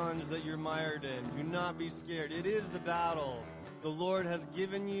challenge that you're mired in. Do not be scared. It is the battle the Lord has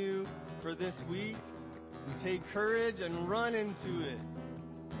given you for this week. Take courage and run into it.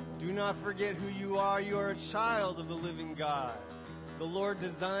 Do not forget who you are. You are a child of the living God. The Lord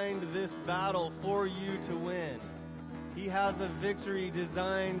designed this battle for you to win. He has a victory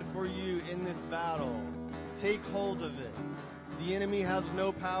designed for you in this battle. Take hold of it. The enemy has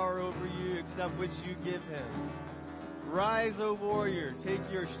no power over you except which you give him. Rise, O warrior. Take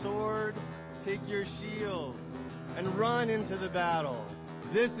your sword, take your shield, and run into the battle.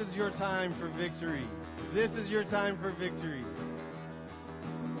 This is your time for victory. This is your time for victory.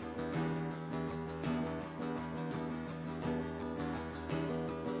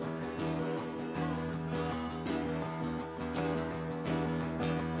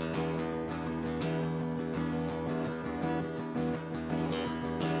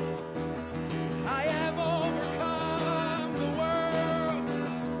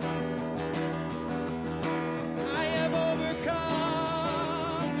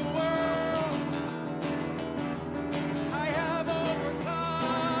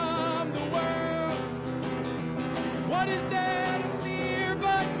 What is there to fear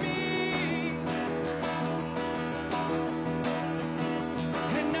but me?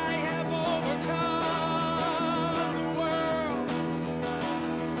 And I have overcome the world.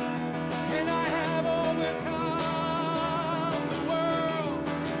 And I have overcome the world.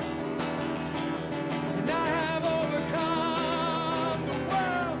 And I have overcome the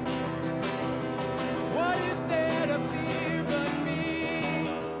world. What is there to fear but me?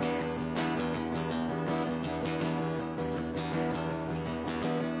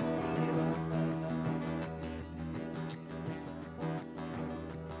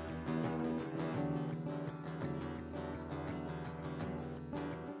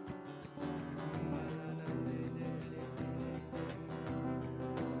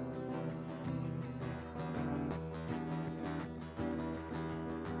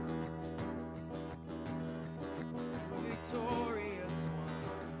 Victorious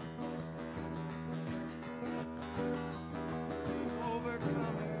one,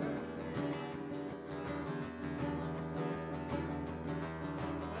 overcomer,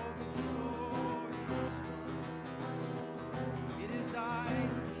 victorious one. It is I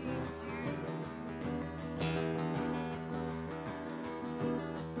who keeps you.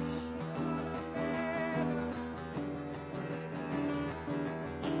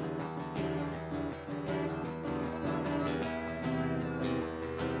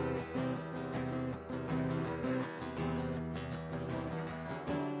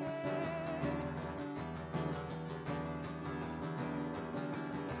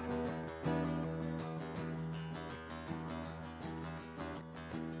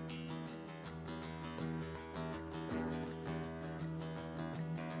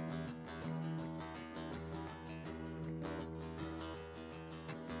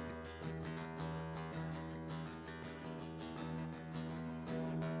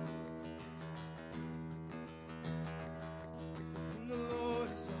 The Lord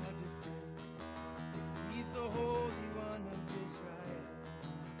is our defense. He's the Holy One of Israel.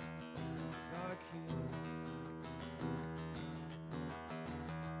 He's our King.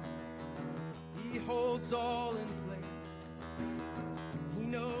 He holds all in place. He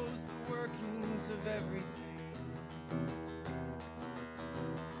knows the workings of everything.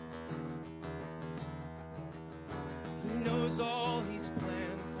 He knows all He's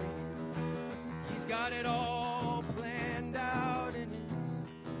planned for you. He's got got it all planned out in his.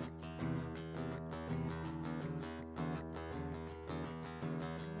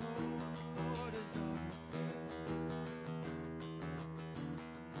 Lord is our Lord is our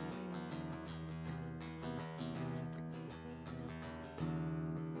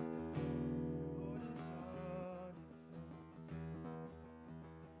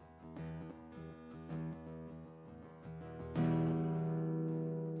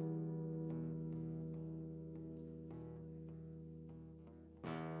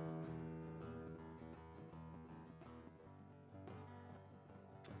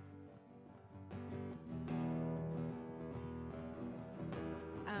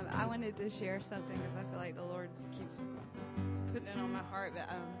I wanted to share something because I feel like the Lord keeps putting it on my heart. But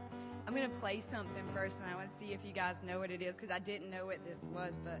I'm going to play something first, and I want to see if you guys know what it is, because I didn't know what this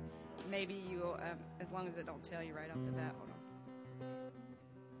was, but maybe you'll, as long as it don't tell you right off the bat. Hold on.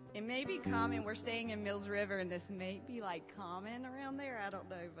 It may be common. We're staying in Mills River, and this may be like common around there. I don't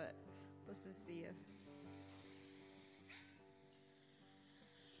know, but let's just see if.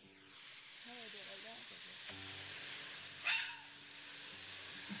 How do I do it like that?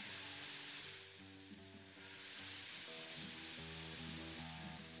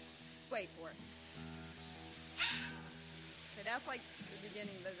 Just wait for it. Okay, that's like the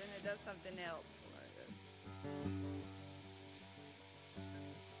beginning, but then it does something else.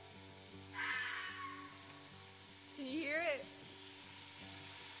 Can you hear it?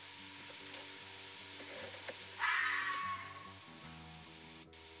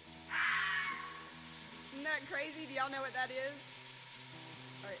 Isn't that crazy? Do y'all know what that is?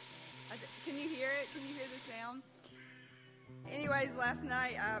 All right. Can you hear it? Can you hear the sound? Anyways, last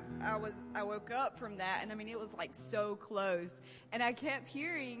night I woke up from that, and I mean, it was like so close, and I kept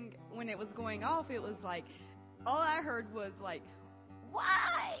hearing when it was going off, it was like, all I heard was like,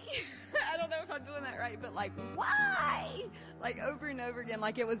 why? I don't know if I'm doing that right, but like, why? Like over and over again,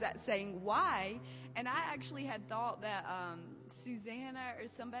 like it was that saying why. And I actually had thought that Susanna or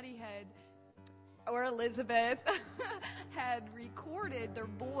somebody had, or Elizabeth had recorded their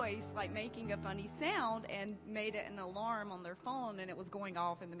voice like making a funny sound and made it an alarm on their phone, and it was going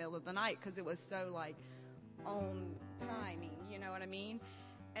off in the middle of the night because it was so like on timing, you know what I mean?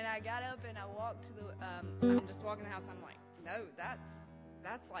 And I got up and I walked to the, I'm just walking the house. I'm like, no,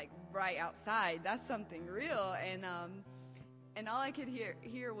 that's like right outside. That's something real. And all I could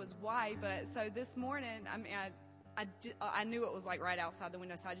hear was why. But so this morning, I mean, I knew it was like right outside the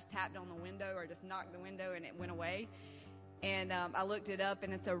window. So I just tapped on the window or just knocked the window and it went away. And I looked it up,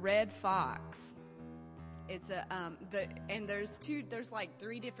 and it's a red fox. It's a, and there's like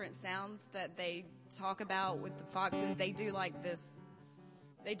 3 different sounds that they talk about with the foxes. They do like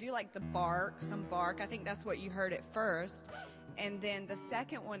the bark, some bark. I think that's what you heard at first. And then the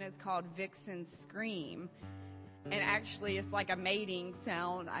second one is called Vixen Scream. And actually it's like a mating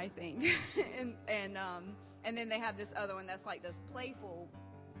sound, I think. and then they have this other one that's like this playful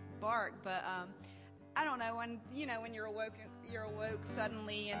bark. But I don't know, when you're awoke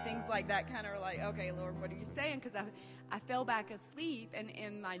suddenly and things like that, kind of like, okay, Lord, what are you saying? Because I fell back asleep, and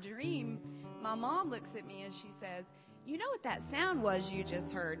in my dream, my mom looks at me and she says, you know what that sound was you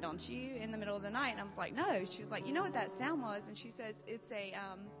just heard, don't you, in the middle of the night? And I was like, no. She was like, you know what that sound was? And she says, it's a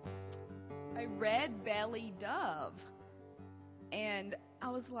red-bellied dove. And I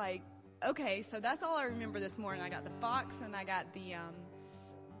was like, okay, so that's all I remember this morning. I got the fox and I got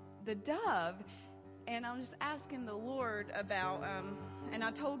the dove. And I was just asking the Lord about, and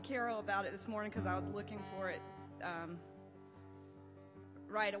I told Carol about it this morning because I was looking for it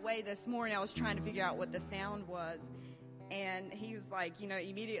right away this morning. I was trying to figure out what the sound was. And he was like,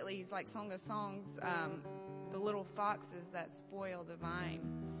 immediately he's like, Song of Songs, the little foxes that spoil the vine.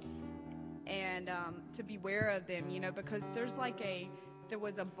 And to beware of them, because there's like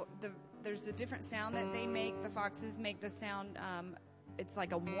there's a different sound that they make. The foxes make the sound, it's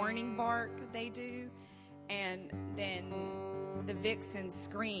like a warning bark they do. And then the Vixen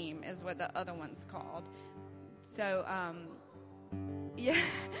Scream is what the other one's called. So, yeah.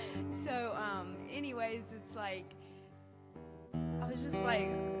 So, anyways, it's like, I was just like,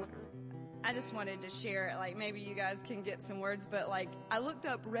 I just wanted to share it. Like, maybe you guys can get some words, but like, I looked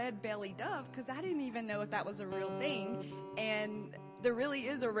up red-bellied dove because I didn't even know if that was a real thing. And there really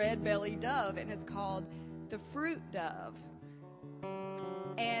is a red-bellied dove, and it's called the fruit dove.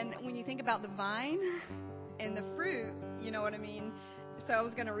 And when you think about the vine and the fruit, you know what I mean? So I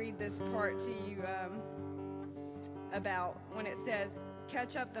was going to read this part to you about when it says,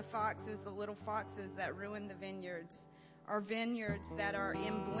 catch up the foxes, the little foxes that ruin the vineyards, or vineyards that are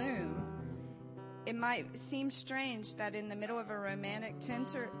in bloom. It might seem strange that in the middle of a romantic,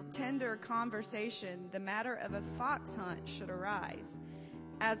 tender conversation, the matter of a fox hunt should arise.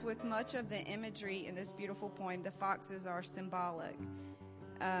 As with much of the imagery in this beautiful poem, the foxes are symbolic.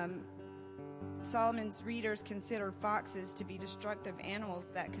 Solomon's readers consider foxes to be destructive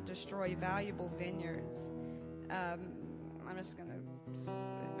animals that could destroy valuable vineyards.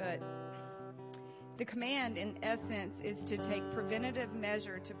 But the command, in essence, is to take preventative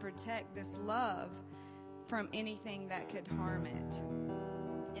measure to protect this love from anything that could harm it.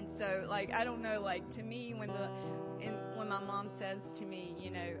 And so, I don't know, to me, when my mom says to me,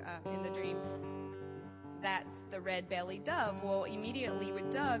 in the dream, that's the red-bellied dove. Well, immediately with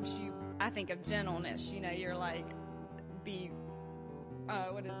doves, I think of gentleness. You're like,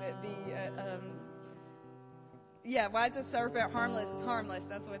 why is a serpent harmless? Harmless.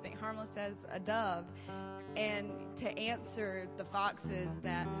 That's what I think. Harmless as a dove. And to answer the foxes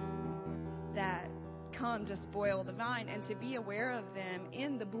that come to spoil the vine, and to be aware of them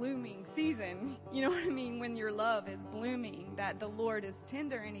in the blooming season. You know what I mean? When your love is blooming, that the Lord is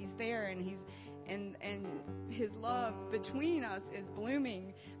tender and He's there, and and His love between us is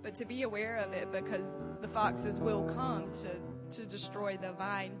blooming. But to be aware of it, because the foxes will come to destroy the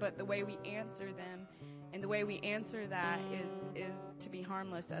vine. But the way we answer them, and the way we answer that is to be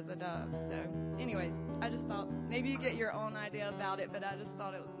harmless as a dove. So, anyways, I just thought maybe you get your own idea about it, but I just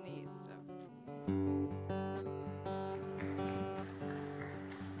thought it was neat. So.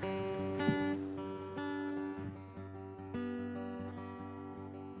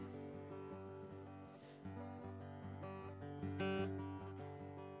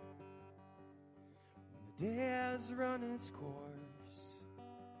 When the day has run its course,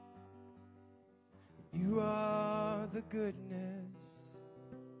 you are the goodness.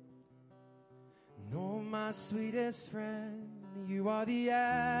 No, my sweetest friend, you are the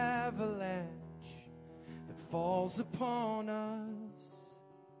avalanche that falls upon us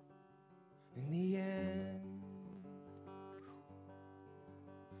in the end.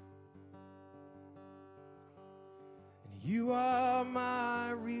 And you are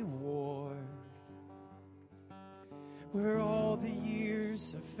my reward, where all the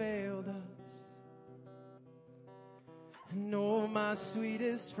years have failed us. And oh, my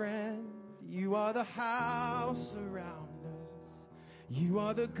sweetest friend, you are the house around us. You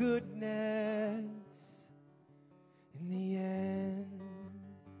are the goodness in the end.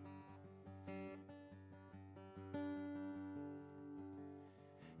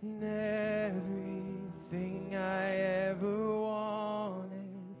 And everything I ever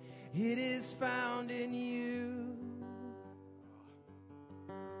wanted, it is found in you.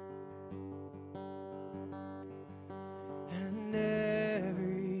 And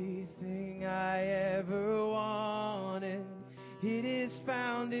everything I ever wanted, it is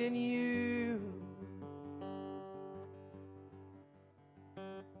found in you.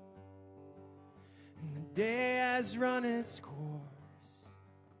 And the day has run its course.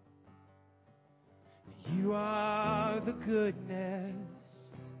 You are the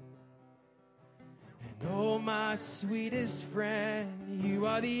goodness. And oh, my sweetest friend, you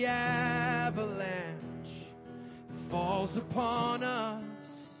are the avalanche falls upon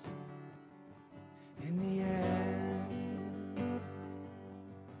us in the end.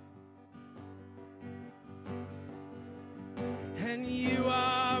 And you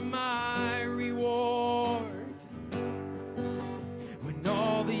are my reward when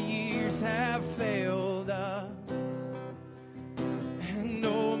all the years have failed us. And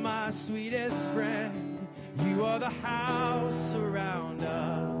oh, my sweetest friend, you are the house around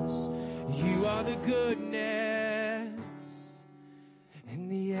us. You are the goodness in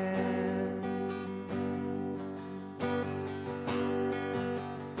the end.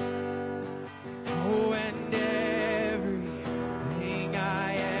 Oh, and everything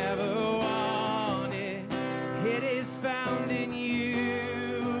I ever wanted, it is found in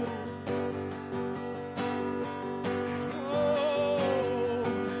you. Oh,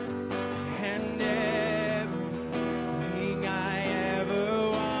 and everything I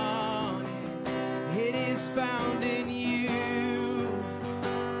ever wanted, it is found in you.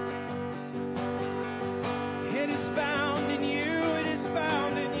 It is found in you. It is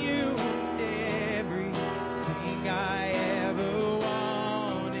found in you. And everything I ever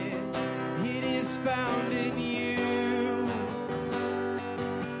wanted, it is found in you.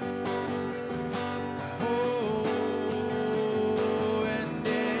 Oh, and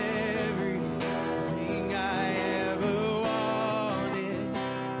everything I ever wanted,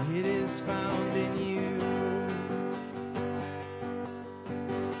 it is found in you.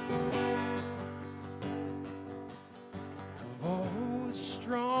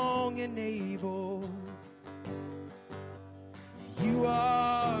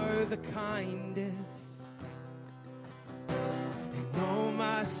 the kindest. And oh,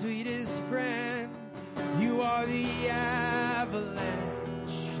 my sweetest friend, you are the avalanche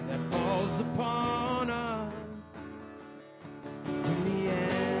that falls upon us in the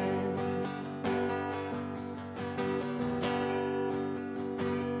end.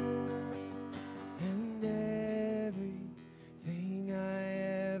 And everything I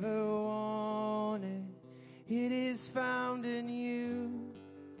ever wanted, it is found in you.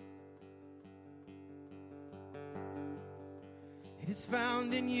 It is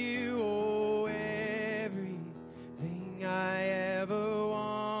found in you, oh, everything I ever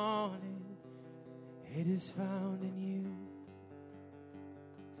wanted, it is found in you.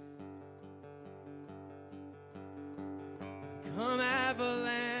 Come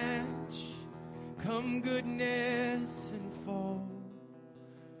avalanche, come goodness and fall,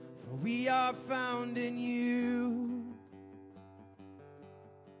 for we are found in you.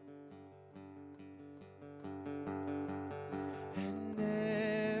 And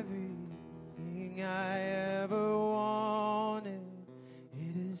everything I ever wanted,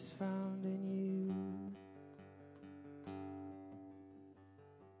 it is found in you.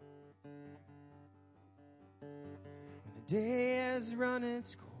 When the day has run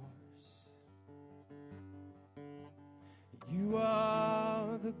its course, you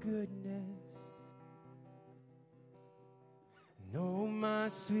are the goodness. And oh, my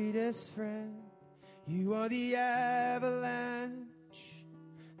sweetest friend, you are the avalanche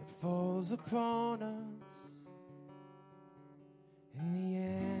that falls upon us in the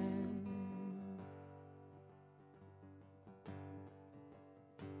end.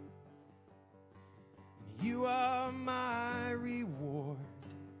 You are my reward.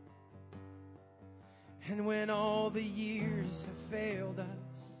 And when all the years have failed us,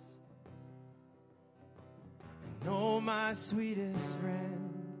 and oh, my sweetest friend,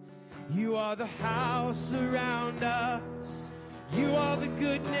 you are the house around us. You are the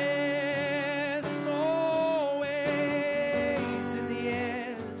goodness always in the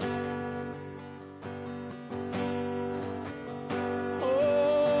end.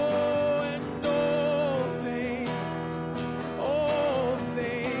 Oh, and all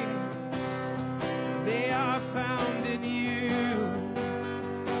things, they are found in you.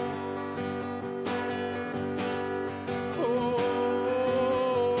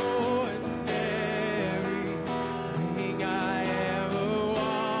 Oh, and everything I ever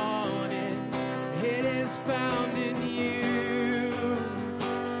wanted, it is found in you.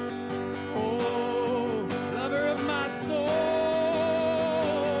 Oh, lover of my soul,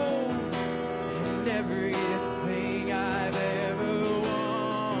 and everything I've ever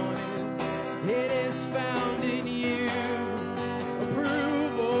wanted, it is found in you.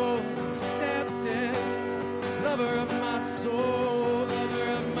 Approval, acceptance, lover of my soul, lover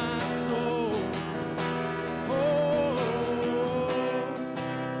of my soul. Oh,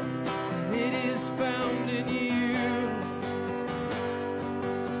 and it is found in you.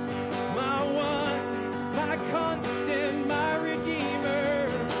 My one, my constant, my redeemer,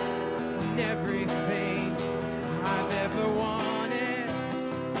 and everything I've ever wanted,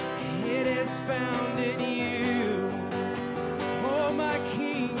 it is found in you. Oh, my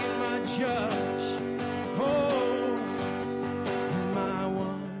king and my judge, oh, my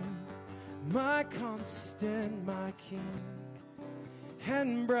one, my constant, my king,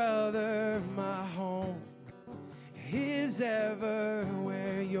 and brother, my home is ever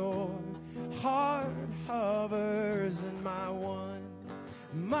where your heart hovers. And my one,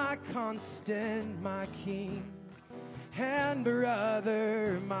 my constant, my king, and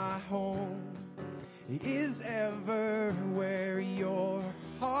brother, my home is ever where your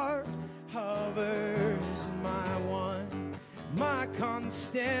heart hovers. My one, my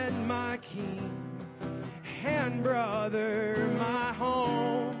constant, my king, and brother, my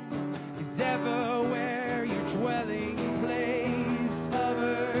home is ever where your dwelling place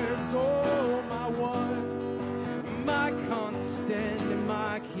hovers. Oh, my one, my constant,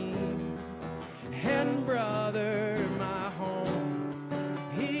 my king, and brother, my home,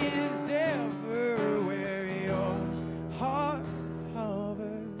 he is ever where your heart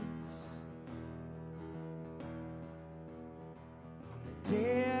hovers. When the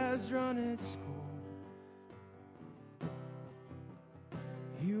day has run its course,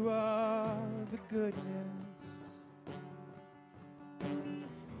 you are the goodness.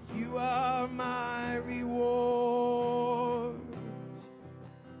 You are my reward.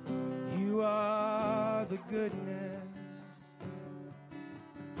 You are the goodness.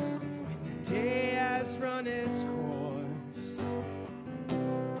 When the day has run its course,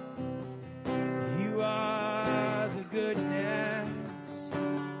 you are the goodness.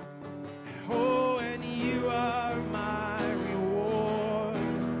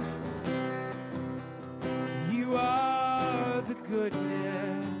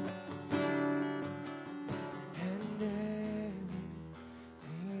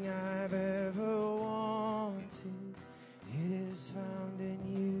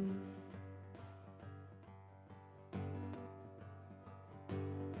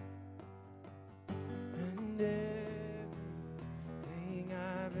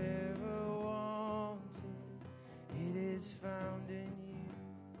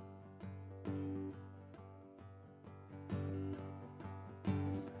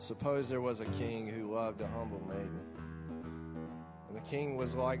 Suppose there was a king who loved a humble maiden. And the king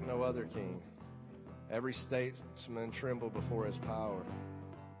was like no other king. Every statesman trembled before his power.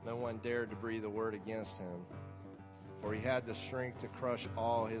 No one dared to breathe a word against him, for he had the strength to crush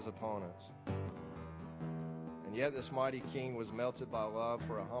all his opponents. And yet this mighty king was melted by love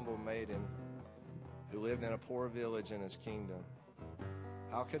for a humble maiden who lived in a poor village in his kingdom.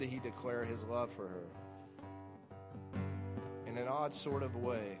 How could he declare his love for her? In an odd sort of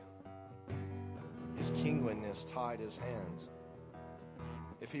way, his kingliness tied his hands.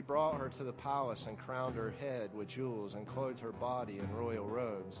 If he brought her to the palace and crowned her head with jewels and clothed her body in royal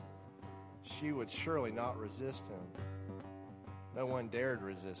robes, she would surely not resist him. No one dared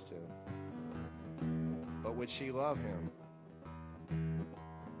resist him. But would she love him?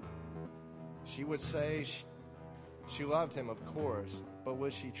 She would say she loved him, of course, but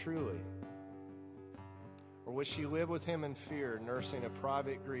was she truly? Or would she live with him in fear, nursing a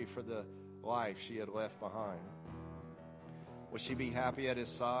private grief for the life she had left behind? Would she be happy at his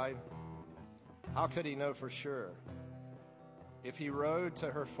side? How could he know for sure? If he rode to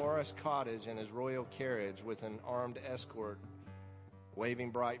her forest cottage in his royal carriage with an armed escort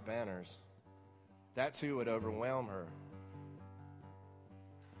waving bright banners, that too would overwhelm her.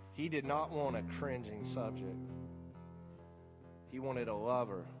 He did not want a cringing subject. He wanted a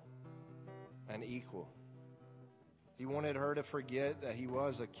lover, an equal. He wanted her to forget that he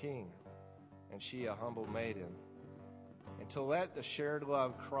was a king and she a humble maiden, and to let the shared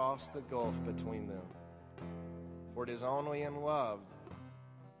love cross the gulf between them. For it is only in love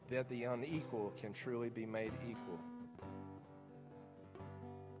that the unequal can truly be made equal.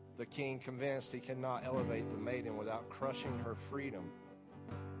 The king, convinced he cannot elevate the maiden without crushing her freedom,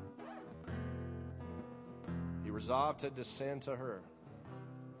 he resolved to descend to her.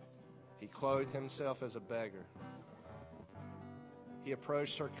 He clothed himself as a beggar. He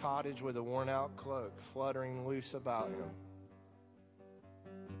approached her cottage with a worn-out cloak fluttering loose about him.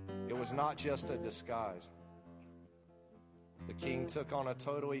 It was not just a disguise. The king took on a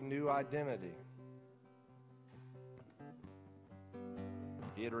totally new identity.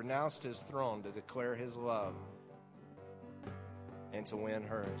 He had renounced his throne to declare his love and to win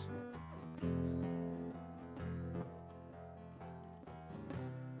hers.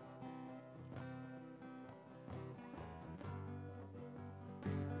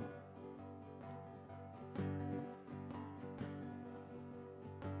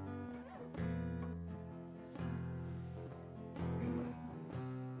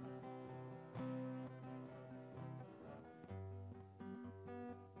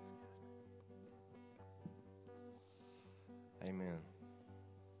 Amen.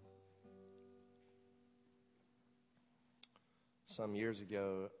 Some years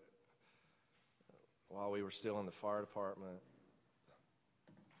ago, while we were still in the fire department,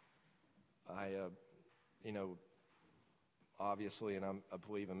 I obviously, and I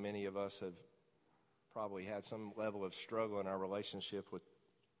believe many of us have probably had some level of struggle in our relationship with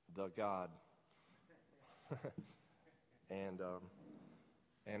the God. And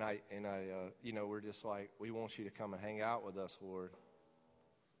we're just like, we want you to come and hang out with us, Lord.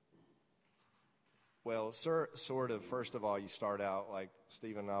 Well, sort of, first of all, you start out, like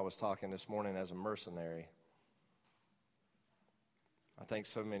Stephen and I was talking this morning, as a mercenary. I think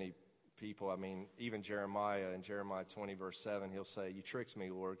so many people, I mean, even Jeremiah, in Jeremiah 20, verse 7, he'll say, you tricked me,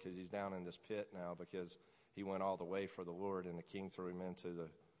 Lord, because he's down in this pit now because he went all the way for the Lord, and the king threw him into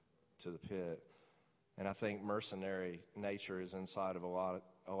the pit. And I think mercenary nature is inside of a lot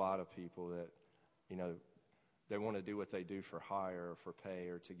of people that, they want to do what they do for hire or for pay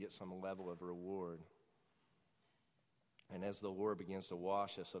or to get some level of reward. And as the Lord begins to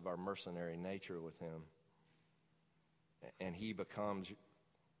wash us of our mercenary nature with him, and he becomes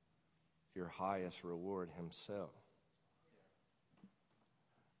your highest reward himself,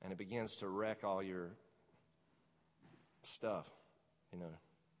 and it begins to wreck all your stuff,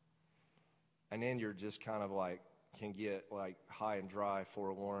 and then you're just kind of like, can get like high and dry,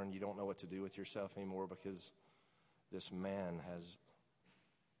 forlorn. You don't know what to do with yourself anymore because this man has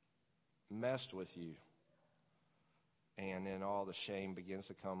messed with you. And then all the shame begins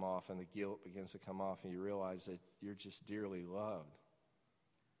to come off and the guilt begins to come off, and you realize that you're just dearly loved.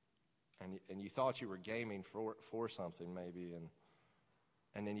 And you thought you were gaming for something maybe,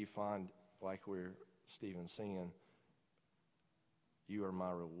 and then you find, like we're Stephen singing, you are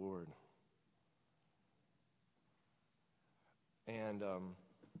my reward. And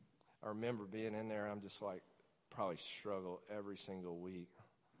I remember being in there, I'm just like, probably struggle every single week.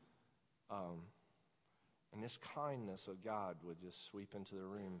 And this kindness of God would just sweep into the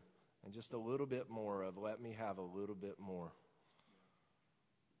room. And just a little bit more of, let me have a little bit more.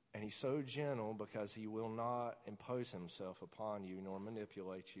 And he's so gentle because he will not impose himself upon you nor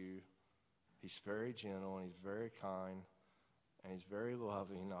manipulate you. He's very gentle and he's very kind and he's very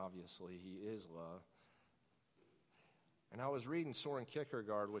loving. Obviously, he is love. And I was reading Soren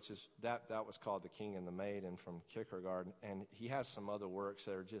Kierkegaard, which is that was called The King and the Maiden from Kierkegaard, and he has some other works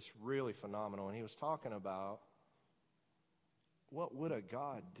that are just really phenomenal. And he was talking about what would a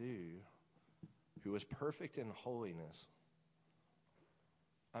God do who is perfect in holiness.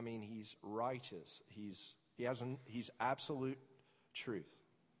 I mean, he's righteous. He's absolute truth.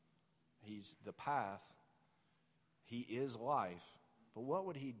 He's the path. He is life. But what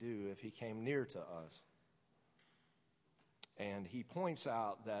would he do if he came near to us? And he points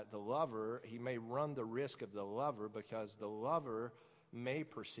out that the lover, he may run the risk of the lover because the lover may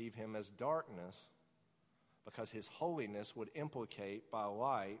perceive him as darkness because his holiness would implicate by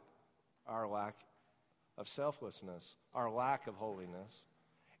light our lack of selflessness, our lack of holiness.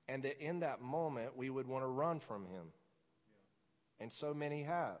 And that in that moment, we would want to run from him. And so many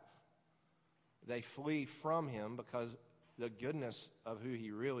have. They flee from him because the goodness of who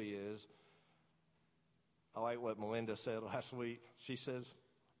he really is. I like what Melinda said last week. She says,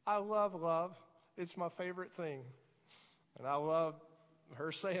 I love love. It's my favorite thing. And I love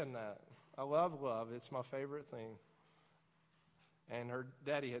her saying that. I love love. It's my favorite thing. And her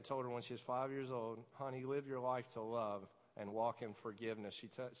daddy had told her when she was 5 years old, honey, live your life to love and walk in forgiveness. She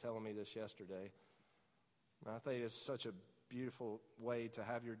was telling me this yesterday. And I think it's such a beautiful way to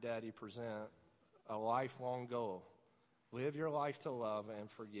have your daddy present a lifelong goal. Live your life to love and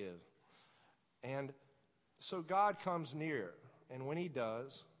forgive. And so God comes near. And when he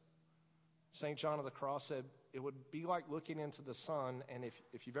does, St. John of the Cross said, it would be like looking into the sun, and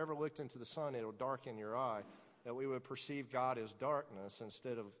if you've ever looked into the sun, it'll darken your eye, that we would perceive God as darkness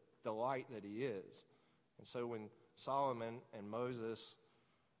instead of the light that he is. And so when Solomon and Moses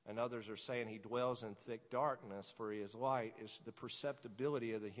and others are saying he dwells in thick darkness for he is light, is the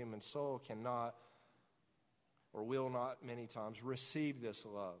perceptibility of the human soul cannot or will not many times receive this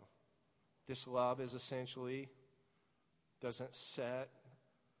love. This love is essentially doesn't set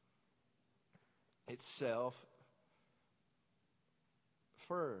itself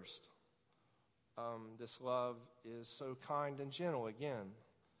first. This love is so kind and gentle again.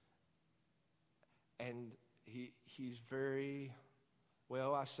 And he's very,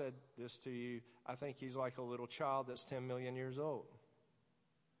 well, I said this to you, I think he's like a little child that's 10 million years old.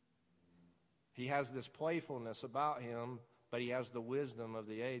 He has this playfulness about him, but he has the wisdom of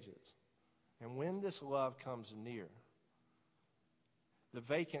the ages. And when this love comes near, the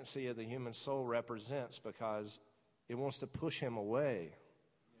vacancy of the human soul represents because it wants to push him away.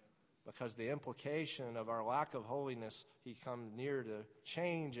 Because the implication of our lack of holiness, he comes near to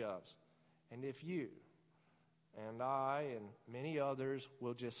change us. And if you and I and many others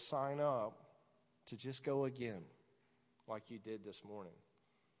will just sign up to just go again, like you did this morning.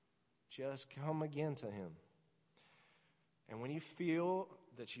 Just come again to him. And when you feel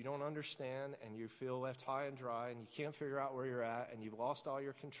that you don't understand and you feel left high and dry and you can't figure out where you're at and you've lost all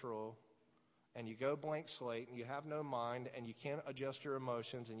your control and you go blank slate and you have no mind and you can't adjust your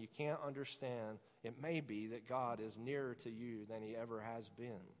emotions and you can't understand, it may be that God is nearer to you than he ever has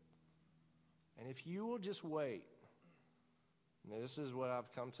been. And if you will just wait, and this is what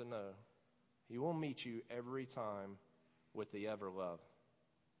I've come to know, he will meet you every time with the ever love.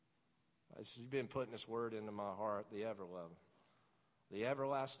 He's been putting this word into my heart, the ever love. The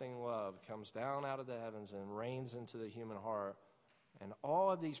everlasting love comes down out of the heavens and reigns into the human heart. And all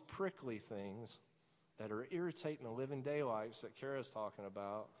of these prickly things that are irritating the living daylights that Kara's talking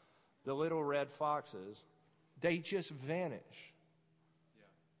about, the little red foxes, they just vanish. Yeah.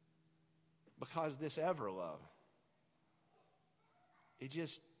 Because this ever love, it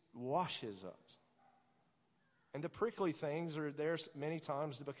just washes us. And the prickly things are there many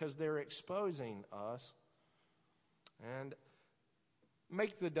times because they're exposing us. And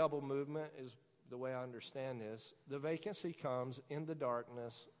make the double movement is the way I understand this. The vacancy comes in the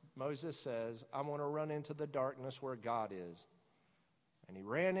darkness. Moses says, I want to run into the darkness where God is. And he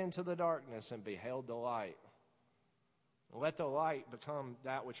ran into the darkness and beheld the light. Let the light become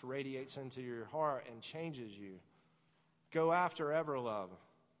that which radiates into your heart and changes you. Go after ever love.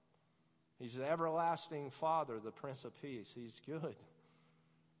 He's the everlasting Father, the Prince of Peace. He's good.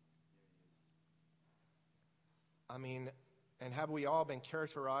 I mean, and have we all been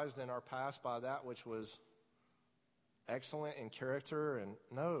characterized in our past by that which was excellent in character? And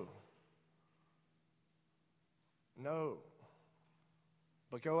no. No.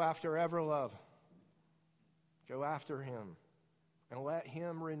 But go after ever love. Go after him. And let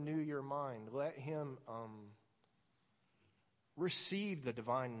him renew your mind. Let him receive the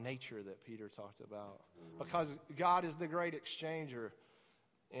divine nature that Peter talked about. Because God is the great exchanger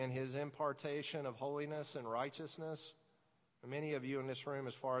in his impartation of holiness and righteousness. Many of you in this room,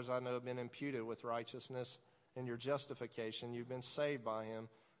 as far as I know, have been imputed with righteousness in your justification. You've been saved by him.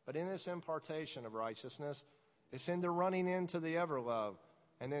 But in this impartation of righteousness, it's in the running into the ever-love.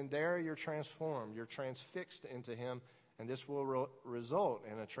 And then there you're transformed. You're transfixed into him. And this will result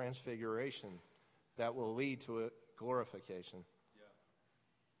in a transfiguration that will lead to a glorification.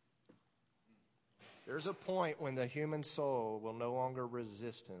 There's a point when the human soul will no longer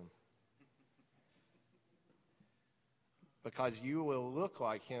resist him. Because you will look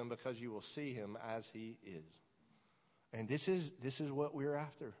like him, because you will see him as he is. And this is what we're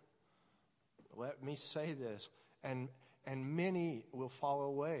after. Let me say this. And many will fall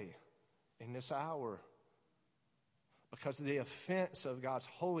away in this hour. Because the offense of God's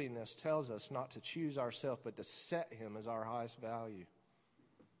holiness tells us not to choose ourselves, but to set him as our highest value.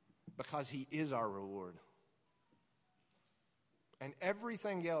 Because he is our reward. And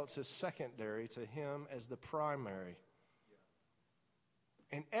everything else is secondary to him as the primary.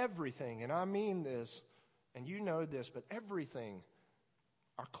 And everything, and I mean this, and you know this, but everything,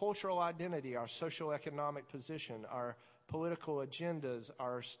 our cultural identity, our social economic position, our political agendas,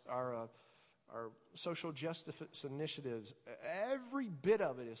 our social justice initiatives, every bit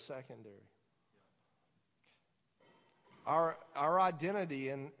of it is secondary. Our identity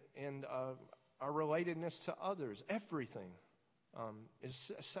and our relatedness to others, everything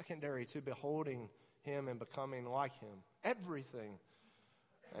is secondary to beholding him and becoming like him. Everything.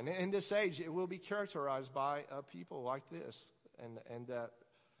 And in this age, it will be characterized by people like this. And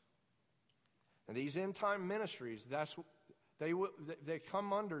these end-time ministries, they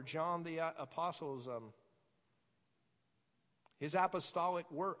come under John the Apostle's, his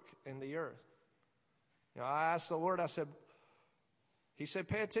apostolic work in the earth. You know, I asked the Lord, he said,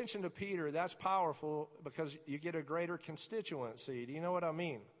 pay attention to Peter. That's powerful because you get a greater constituency. Do you know what I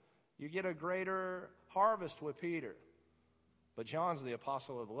mean? You get a greater harvest with Peter. But John's the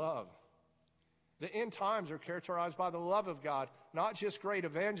apostle of love. The end times are characterized by the love of God, not just great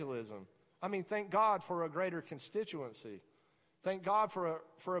evangelism. I mean, thank God for a greater constituency. Thank God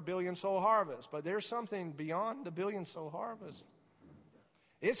for a billion-soul harvest. But there's something beyond the billion-soul harvest.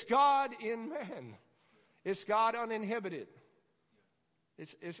 It's God in man. It's God uninhibited.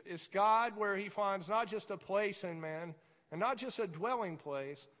 It's God where he finds not just a place in man, and not just a dwelling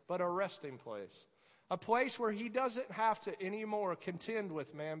place, but a resting place. A place where he doesn't have to anymore contend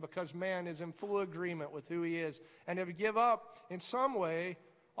with man because man is in full agreement with who he is. And to give up in some way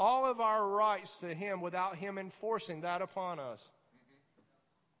all of our rights to him without him enforcing that upon us.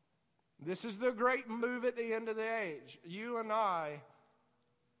 This is the great move at the end of the age. You and I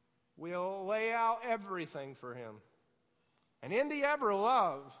will lay out everything for him. And in the ever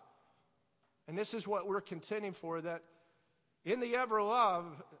love, and this is what we're contending for, that in the ever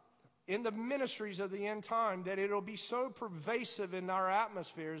love, in the ministries of the end time, that it'll be so pervasive in our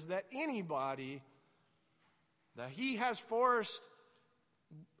atmospheres that anybody that he has forced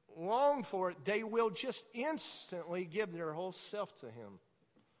long for it, they will just instantly give their whole self to him.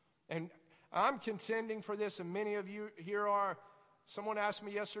 And I'm contending for this, and many of you here are. Someone asked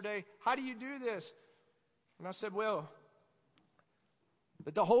me yesterday, how do you do this? And I said, well,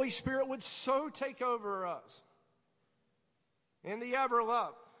 that the Holy Spirit would so take over us in the ever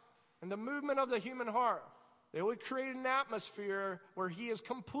love and the movement of the human heart. It would create an atmosphere where he is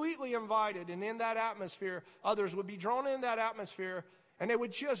completely invited, and in that atmosphere, others would be drawn in that atmosphere, and it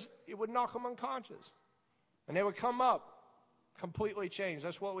would knock them unconscious. And they would come up completely changed.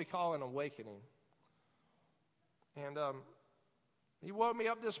 That's what we call an awakening. And he woke me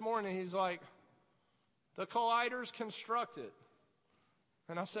up this morning. He's like, the collider's constructed.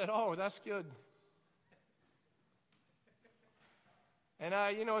 And I said, oh, that's good. And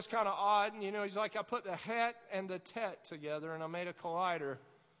it's kind of odd. And, he's like, I put the het and the tet together, and I made a collider.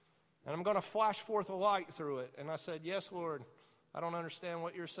 And I'm going to flash forth a light through it. And I said, yes, Lord, I don't understand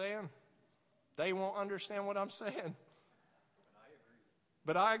what you're saying. They won't understand what I'm saying.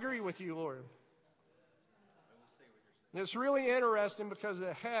 But I agree with you, Lord. And it's really interesting because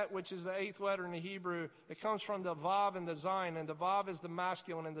the het, which is the 8th letter in the Hebrew, it comes from the vav and the zayin. And the vav is the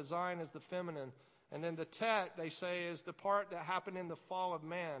masculine and the zayin is the feminine. And then the tet, they say, is the part that happened in the fall of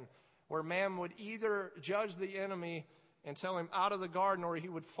man, where man would either judge the enemy and tell him out of the garden, or he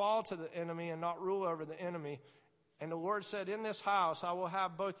would fall to the enemy and not rule over the enemy. And the Lord said, in this house I will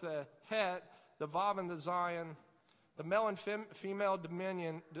have both the het, the vav and the zayin, the male and female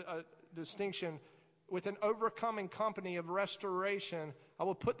dominion distinction, with an overcoming company of restoration. I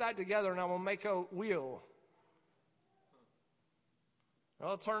will put that together and I will make a wheel.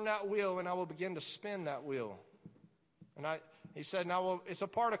 I'll turn that wheel and I will begin to spin that wheel. And he said, now it's a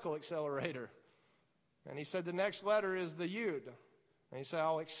particle accelerator. And he said, the next letter is the Yud. And he said,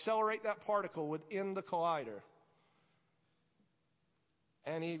 I'll accelerate that particle within the collider.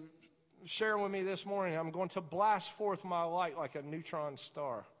 And he shared with me this morning, I'm going to blast forth my light like a neutron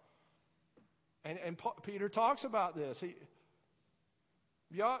star. And Peter talks about this.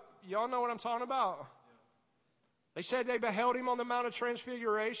 Y'all know what I'm talking about? They said they beheld him on the Mount of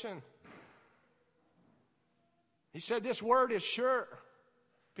Transfiguration. He said, this word is sure.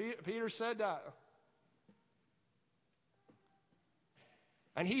 Peter said that.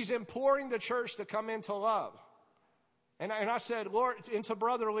 And he's imploring the church to come into love. And I said, Lord, it's into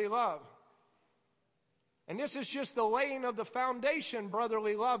brotherly love. And this is just the laying of the foundation.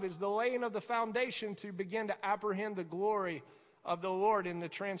 Brotherly love is the laying of the foundation to begin to apprehend the glory of the Lord in the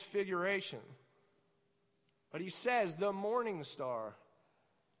transfiguration. But he says the morning star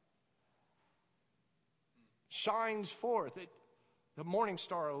shines forth. The morning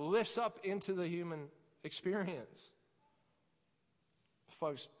star lifts up into the human experience.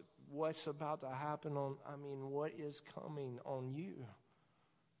 Folks, what's about to happen what is coming on you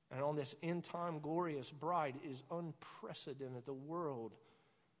and on this end-time glorious bride is unprecedented. The world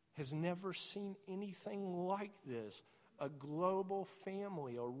has never seen anything like this. A global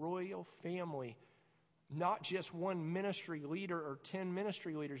family, a royal family, not just one ministry leader or 10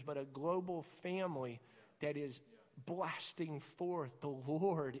 ministry leaders, but a global family that is blasting forth the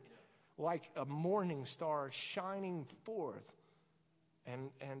Lord like a morning star shining forth.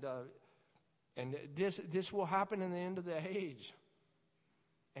 And this will happen in the end of the age.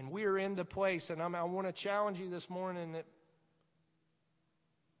 And we are in the place, and I want to challenge you this morning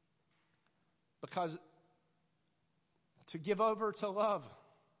because to give over to love.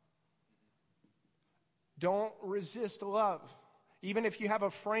 Don't resist love. Even if you have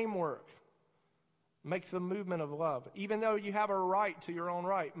a framework, make the movement of love. Even though you have a right to your own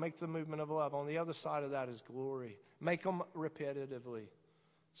right, make the movement of love. On the other side of that is glory. Make them repetitively.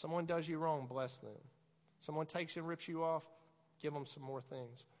 Someone does you wrong, bless them. Someone takes and rips you off, give them some more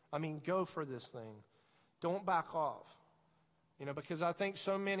things. Go for this thing. Don't back off. Because I think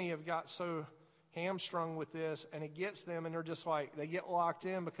so many have got so hamstrung with this, and it gets them, and they're just like, they get locked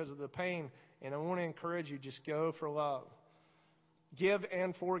in because of the pain. And I want to encourage you, just go for love. Give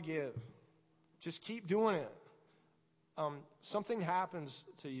and forgive. Just keep doing it. Something happens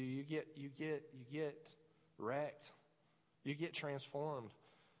to you. You get wrecked. You get transformed.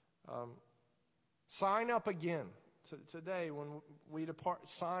 Sign up again. Today, when we depart,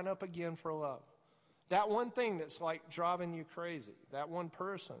 sign up again for love. That one thing that's like driving you crazy, that one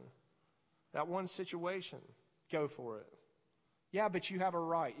person, that one situation, go for it. Yeah, but you have a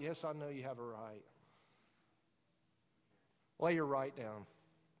right. Yes, I know you have a right. Lay your right down.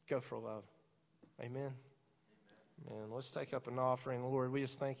 Go for love. Amen. Amen. Let's take up an offering. Lord, we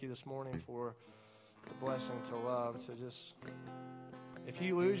just thank you this morning for the blessing to love, to just... If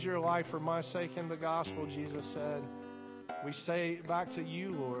you lose your life for my sake in the gospel, Jesus said, we say back to you,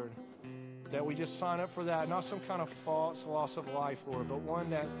 Lord, that we just sign up for that. Not some kind of false loss of life, Lord, but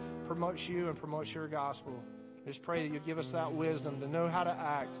one that promotes you and promotes your gospel. Just pray that you give us that wisdom to know how to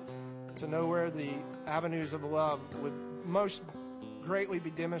act, to know where the avenues of love would most greatly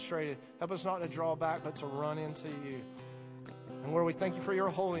be demonstrated. Help us not to draw back, but to run into you. And Lord, we thank you for your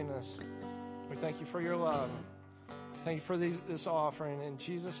holiness. We thank you for your love. Thank you for this offering. In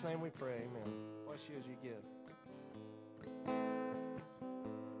Jesus' name we pray. Amen. Bless you as you give.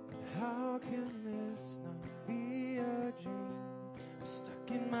 How can this not be a dream? I'm stuck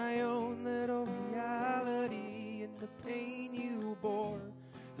in my own little reality, and the pain you bore,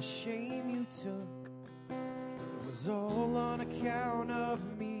 the shame you took, it was all on account of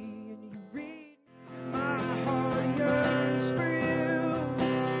me. And you read, my heart yearns for you.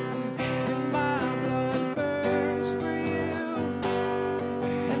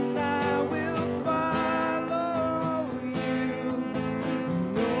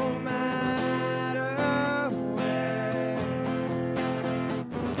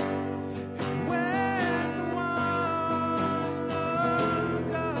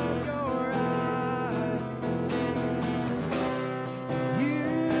 You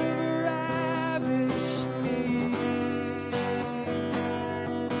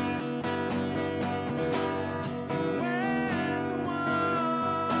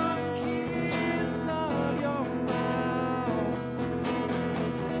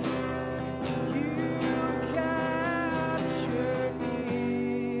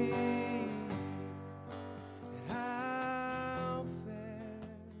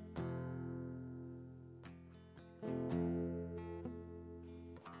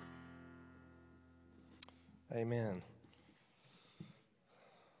Amen.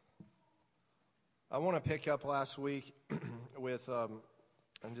 I want to pick up last week with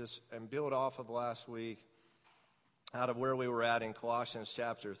and build off of last week out of where we were at in Colossians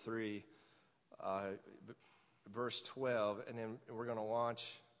chapter 3, verse 12, and then we're going to launch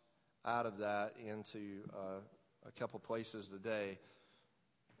out of that into a couple places today.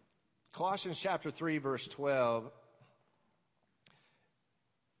 Colossians chapter 3, verse 12,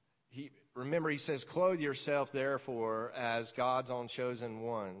 he says, clothe yourself, therefore, as God's own chosen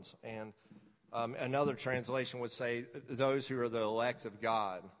ones. And another translation would say, those who are the elect of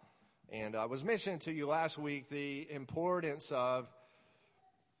God. And I was mentioning to you last week the importance of,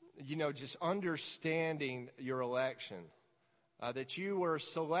 just understanding your election. That you were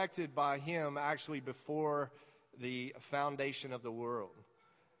selected by Him actually before the foundation of the world.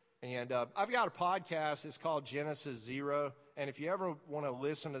 And I've got a podcast. It's called Genesis Zero. And if you ever want to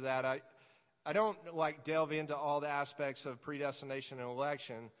listen to that, I don't delve into all the aspects of predestination and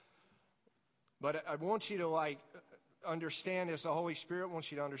election. But I want you to understand this. The Holy Spirit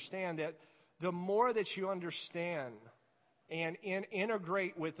wants you to understand that the more that you understand and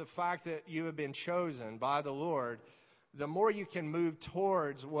integrate with the fact that you have been chosen by the Lord, the more you can move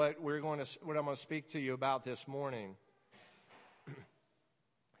towards what I'm going to speak to you about this morning.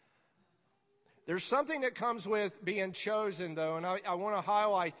 There's something that comes with being chosen, though, and I want to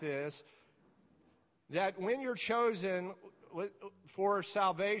highlight this, that when you're chosen for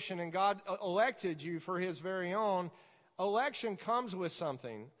salvation and God elected you for His very own, election comes with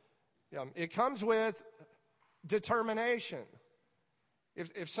something. It comes with determination.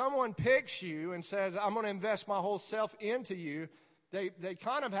 If someone picks you and says, I'm going to invest my whole self into you, they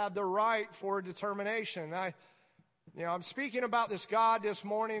kind of have the right for determination. I'm speaking about this God this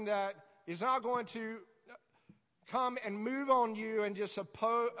morning that is not going to come and move on you and just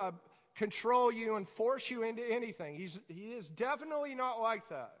control you and force you into anything. He is definitely not like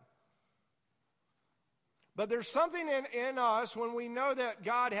that. But there's something in us when we know that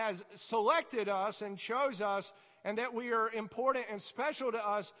God has selected us and chose us and that we are important and special to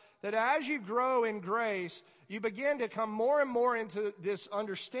us, that as you grow in grace, you begin to come more and more into this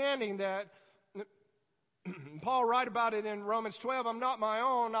understanding that Paul writes about it in Romans 12, I'm not my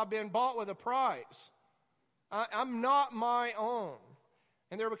own, I've been bought with a price. I'm not my own.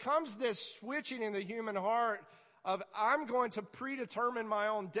 And there becomes this switching in the human heart of I'm going to predetermine my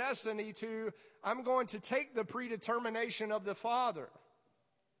own destiny to I'm going to take the predetermination of the Father.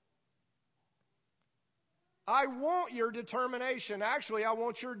 I want your determination. Actually, I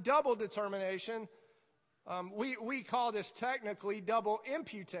want your double determination. We call this technically double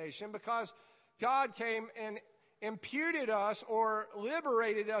imputation because God came and imputed us or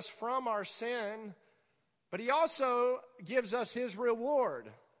liberated us from our sin, but He also gives us His reward.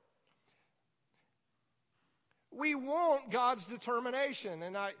 We want God's determination,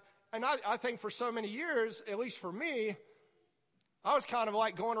 and I think for so many years, at least for me, I was kind of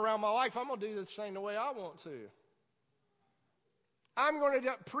like going around my life, I'm going to do this thing the way I want to. I'm going to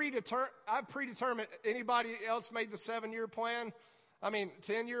I've predetermined. Anybody else made the 7-year plan?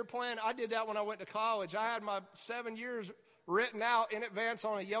 10-year plan? I did that when I went to college. I had my 7 years written out in advance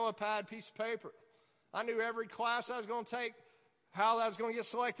on a yellow pad piece of paper. I knew every class I was going to take, how I was going to get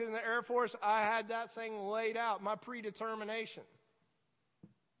selected in the Air Force. I had that thing laid out, my predetermination.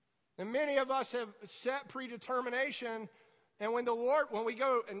 And many of us have set predetermination, and when we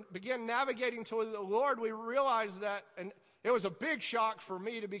go and begin navigating to the Lord, we realize that, and it was a big shock for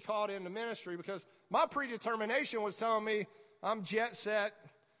me to be called into ministry because my predetermination was telling me I'm jet set.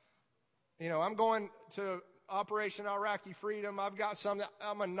 I'm going to Operation Iraqi Freedom. I've got something.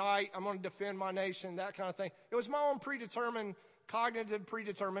 I'm a knight. I'm going to defend my nation, that kind of thing. It was my own predetermined cognitive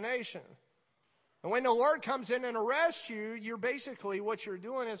predetermination. And when the Lord comes in and arrests you, you're basically, what you're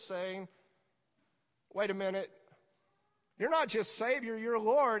doing is saying, wait a minute, you're not just Savior, you're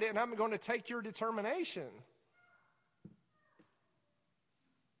Lord, and I'm going to take your determination.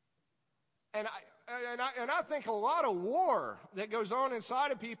 And I think a lot of war that goes on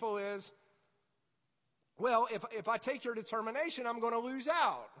inside of people is, well, if I take your determination, I'm going to lose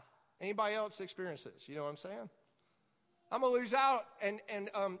out. Anybody else experience this? You know what I'm saying? I'm going to lose out, and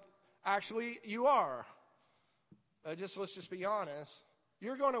actually, you are. Let's just be honest.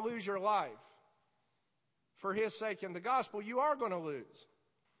 You're going to lose your life. For His sake and the gospel, you are going to lose.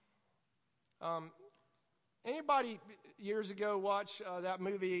 Anybody years ago watch that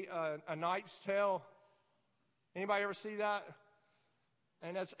movie, A Knight's Tale? Anybody ever see that?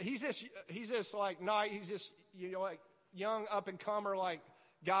 And he's this like knight. He's this like young up and comer like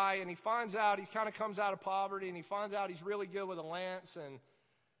guy, and he finds out he kind of comes out of poverty, and he finds out he's really good with a lance, and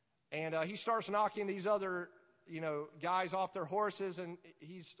he starts knocking these other guys off their horses, and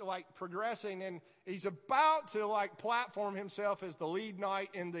he's like progressing, and he's about to like platform himself as the lead knight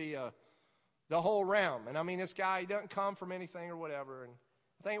in the whole realm. And I mean, this guy, he doesn't come from anything or whatever. And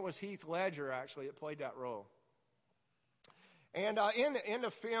I think it was Heath Ledger actually that played that role. And in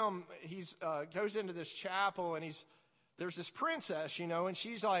the film, he's goes into this chapel, and there's this princess, and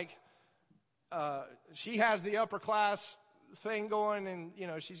she's like, she has the upper class thing going, and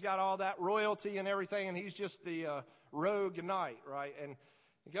she's got all that royalty and everything, and he's just the rogue knight, right? And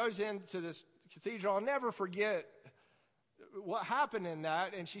he goes into this cathedral. I'll never forget what happened in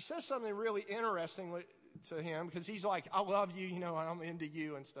that. And she says something really interesting to him, because he's like, I love you, I'm into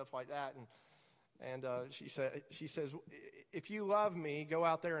you and stuff like that. And she says, if you love me, go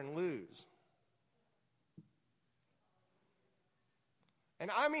out there and lose. And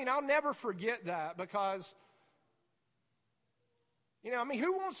I mean, I'll never forget that, because,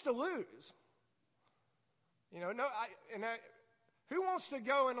 who wants to lose? Who wants to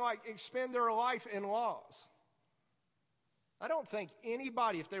go and like expend their life in loss? I don't think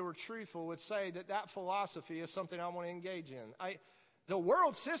anybody, if they were truthful, would say that philosophy is something I want to engage in. The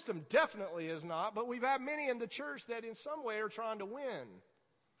world system definitely is not, but we've had many in the church that in some way are trying to win.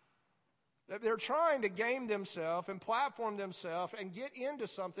 They're trying to game themselves and platform themselves and get into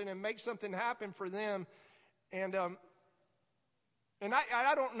something and make something happen for them. And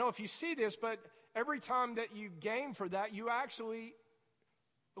I don't know if you see this, but every time that you game for that, you actually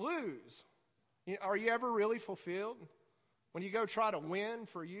lose. Are you ever really fulfilled when you go try to win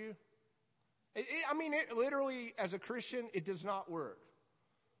for you? It literally, as a Christian, it does not work.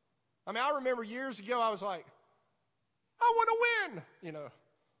 I remember years ago, I was like, I want to win,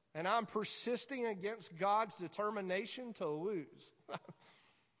 and I'm persisting against God's determination to lose.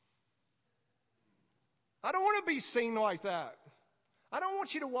 I don't want to be seen like that. I don't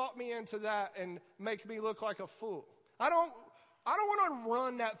want you to walk me into that and make me look like a fool. I don't want to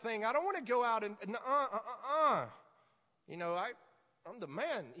run that thing. I don't want to go out and I'm the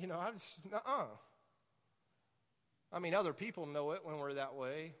man. Other people know it when we're that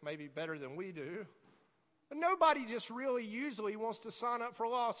way, maybe better than we do. But nobody just really usually wants to sign up for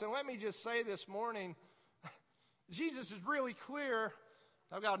loss. And let me just say this morning, Jesus is really clear.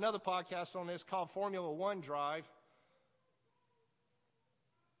 I've got another podcast on this called Formula One Drive.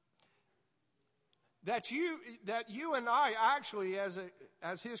 That you and I actually,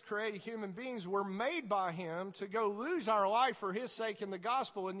 as his created human beings, were made by him to go lose our life for his sake in the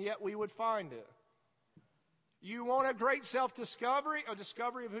gospel, and yet we would find it. You want a great self-discovery, a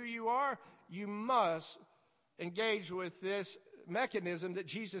discovery of who you are? You must engage with this mechanism that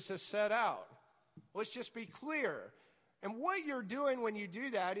Jesus has set out. Let's just be clear. And what you're doing when you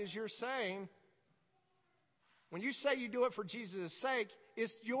do that is you're saying, when you say you do it for Jesus' sake,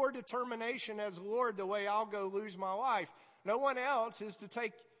 it's your determination as Lord the way I'll go lose my life. No one else is to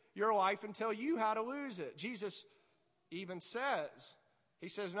take your life and tell you how to lose it. Jesus even says, he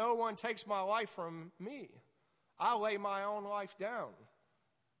says, no one takes my life from me. I lay my own life down.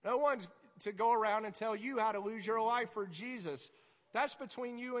 No one's to go around and tell you how to lose your life for Jesus. That's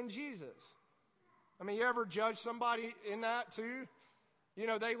between you and Jesus. You ever judge somebody in that too?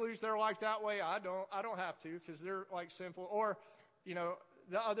 They lose their life that way. I don't have to, because they're like sinful. Or,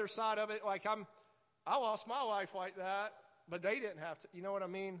 the other side of it, like I lost my life like that, but they didn't have to. You know what I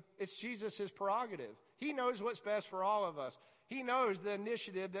mean? It's Jesus' prerogative. He knows what's best for all of us. He knows the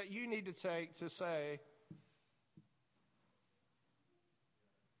initiative that you need to take to say,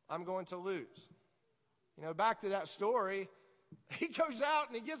 I'm going to lose. Back to that story, he goes out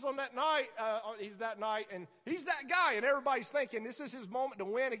and he gets on that night, he's that night, and he's that guy, and everybody's thinking this is his moment to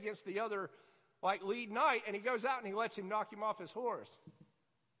win against the other, lead knight, and he goes out and he lets him knock him off his horse.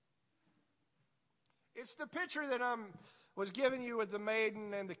 It's the picture that I was giving you with the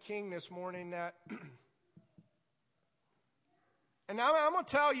maiden and the king this morning that, and I'm going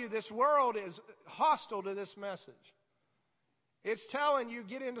to tell you, this world is hostile to this message. It's telling you,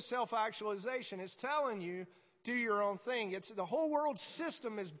 get into self-actualization. It's telling you, do your own thing. The whole world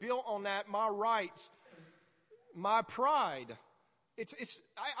system is built on that, my rights, my pride.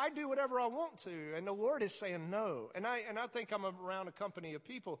 I do whatever I want to, and the Lord is saying no. And I think I'm around a company of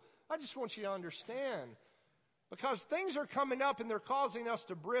people. I just want you to understand, because things are coming up and they're causing us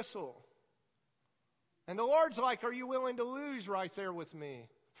to bristle. And the Lord's like, are you willing to lose right there with me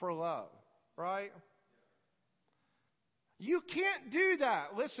for love? Right? You can't do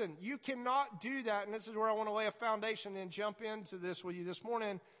that. Listen, you cannot do that. And this is where I want to lay a foundation and jump into this with you this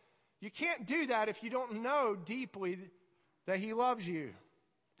morning. You can't do that if you don't know deeply that he loves you,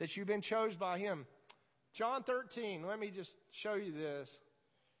 that you've been chosen by him. John 13, let me just show you this.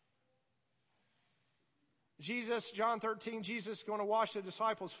 John 13, Jesus is going to wash the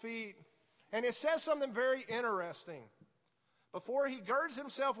disciples' feet. And it says something very interesting. Before he girds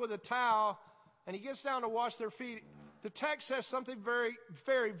himself with a towel and he gets down to wash their feet, the text says something very,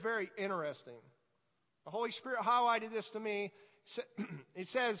 very, very interesting. The Holy Spirit highlighted this to me. It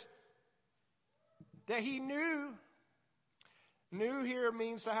says that he knew here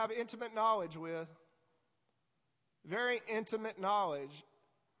means to have intimate knowledge with, very intimate knowledge,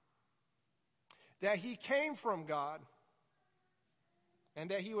 that he came from God and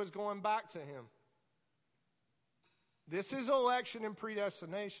that he was going back to him. This is election and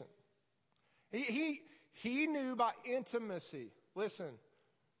predestination. He knew by intimacy. Listen,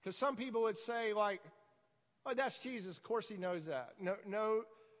 because some people would say, like, oh, that's Jesus. Of course he knows that. No.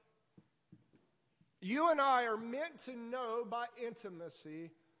 You and I are meant to know by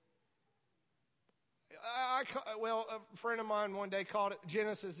intimacy. A friend of mine one day called it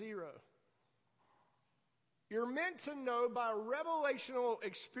Genesis 0. You're meant to know by revelational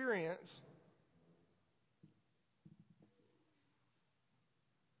experience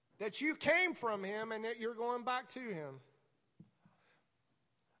that you came from him and that you're going back to him.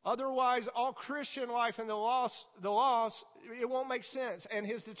 Otherwise, all Christian life and the loss, it won't make sense, and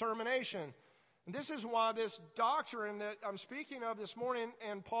his determination. And this is why this doctrine that I'm speaking of this morning,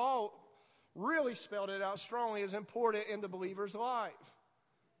 and Paul really spelled it out strongly, is important in the believer's life.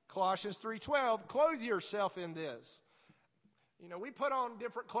 Colossians 3:12, clothe yourself in this. You know, we put on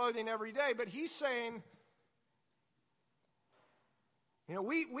different clothing every day, but he's saying, you know,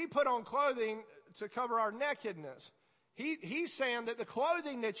 we put on clothing to cover our nakedness. He's saying that the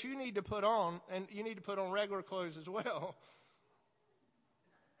clothing that you need to put on, and you need to put on regular clothes as well.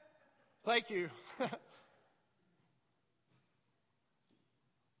 Thank you.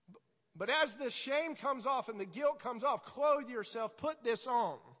 But as the shame comes off and the guilt comes off, clothe yourself, put this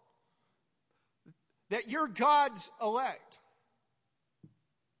on. That you're God's elect.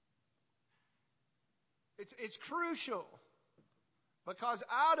 It's crucial. Because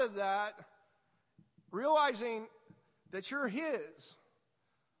out of that, realizing that you're his.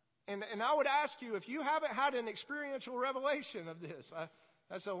 And I would ask you, if you haven't had an experiential revelation of this,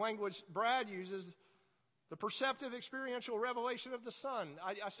 that's a language Brad uses, the perceptive experiential revelation of the Son.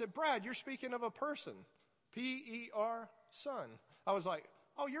 I said, Brad, you're speaking of a person. P-E-R, Son. I was like,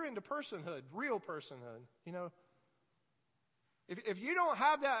 oh, you're into personhood, real personhood. You know, if you don't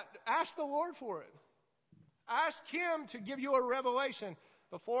have that, ask the Lord for it. Ask him to give you a revelation.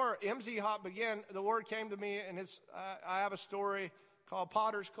 Before MZ Hop began, the Lord came to me, and I have a story called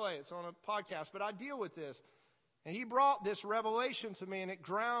Potter's Clay. It's on a podcast, but I deal with this. And he brought this revelation to me, and it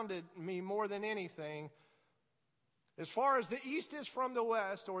grounded me more than anything. As far as the east is from the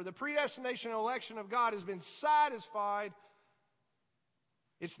west, or the predestination election of God has been satisfied,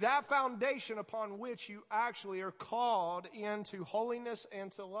 it's that foundation upon which you actually are called into holiness and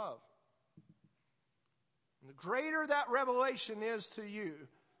to love. And the greater that revelation is to you,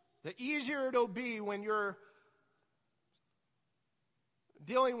 the easier it'll be when you're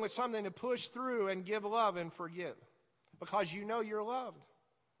dealing with something to push through and give love and forgive. Because you know you're loved.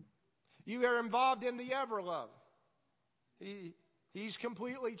 You are involved in the ever love. He's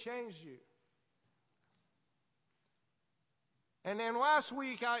completely changed you. And then last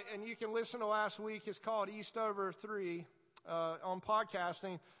week, and you can listen to last week, it's called Eastover 3 on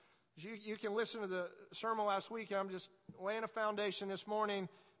podcasting. You can listen to the sermon last week, and I'm just laying a foundation this morning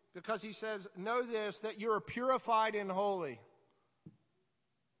because he says, know this, that you are purified and holy.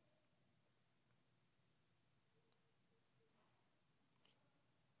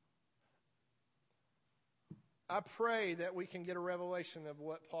 I pray that we can get a revelation of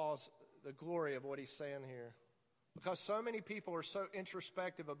the glory of what he's saying here. Because so many people are so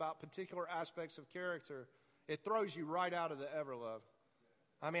introspective about particular aspects of character, it throws you right out of the ever love.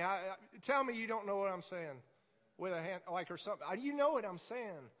 I mean, tell me you don't know what I'm saying with a hand, like, or something. You know what I'm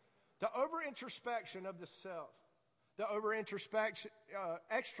saying. The over-introspection of the self, the over-introspection,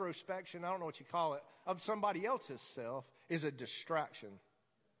 extrospection, I don't know what you call it, of somebody else's self is a distraction.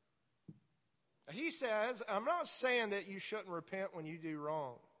 He says, I'm not saying that you shouldn't repent when you do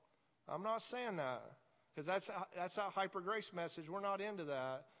wrong. I'm not saying that. Because that's our hyper grace message. We're not into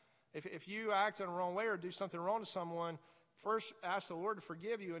that. If you act in a wrong way or do something wrong to someone, first ask the Lord to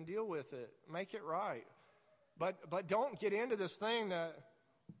forgive you and deal with it. Make it right. But don't get into this thing that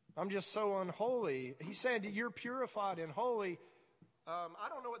I'm just so unholy. He said you're purified and holy. I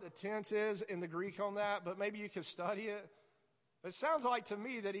don't know what the tense is in the Greek on that, but maybe you could study it. It sounds like to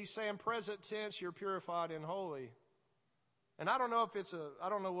me that he's saying present tense, you're purified and holy. And I don't know if I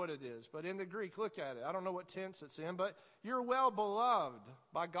don't know what it is, but in the Greek, look at it. I don't know what tense it's in, but you're well beloved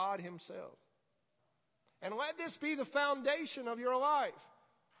by God himself. And let this be the foundation of your life.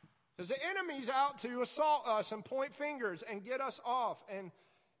 Because the enemy's out to assault us and point fingers and get us off and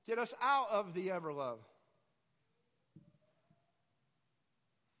get us out of the ever-love.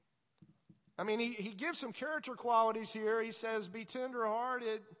 I mean, he gives some character qualities here. He says, be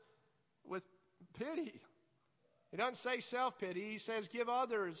tender-hearted with pity. He doesn't say self-pity. He says, give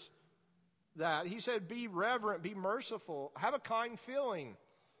others that. He said, be reverent, be merciful, have a kind feeling.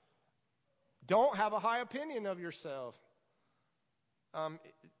 Don't have a high opinion of yourself.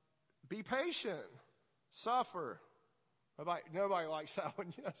 Be patient. Suffer. Nobody likes that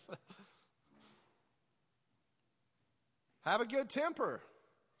one. Yes. Have a good temper.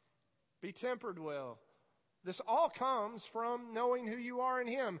 Be tempered well. This all comes from knowing who you are in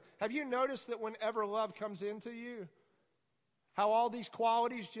Him. Have you noticed that whenever love comes into you, how all these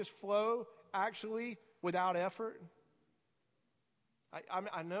qualities just flow actually without effort?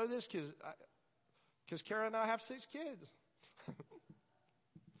 I know this because Kara and I have 6 kids.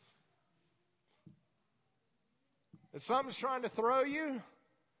 If something's trying to throw you,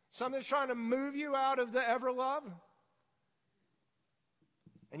 something's trying to move you out of the ever love,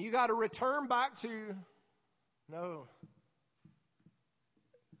 and you got to return back to, no,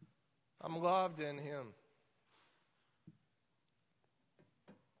 I'm loved in Him.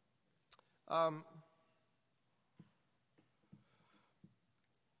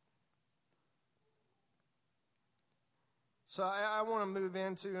 So I want to move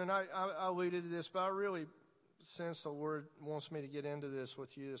into, and I alluded to this, but I really sense the Lord wants me to get into this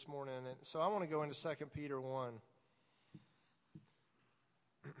with you this morning. And so I want to go into 2 Peter 1.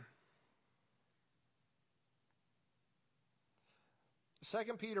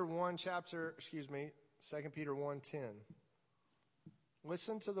 Second Peter 1:10.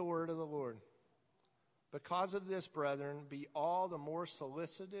 Listen to the word of the Lord. Because of this, brethren, be all the more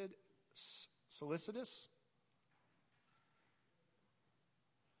solicitous.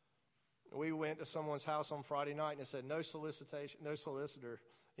 We went to someone's house on Friday night and it said, no solicitation, no solicitor,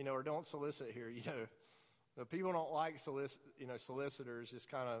 or don't solicit here, The people don't like solicitors just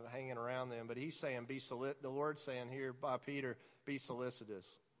kind of hanging around them. But he's saying, the Lord's saying here by Peter, be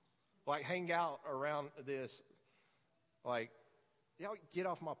solicitous. Like, hang out around this. Like, get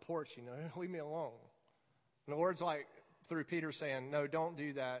off my porch, leave me alone. And the Lord's like, through Peter saying, no, don't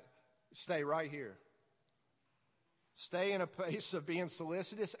do that. Stay right here. Stay in a place of being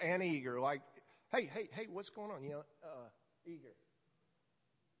solicitous and eager. Like, hey, what's going on? Eager.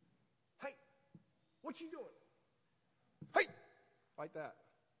 Hey, what you doing? Hey, like that.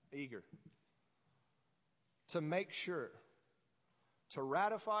 Eager. To make sure. To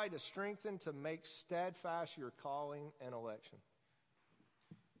ratify, to strengthen, to make steadfast your calling and election.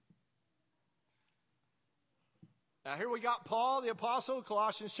 Now here we got Paul, the apostle,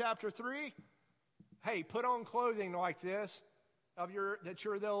 Colossians chapter 3. Hey, put on clothing like this that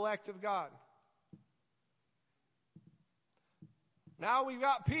you're the elect of God. Now we've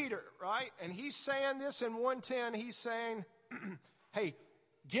got Peter, right? And he's saying this in 1:10. He's saying, hey,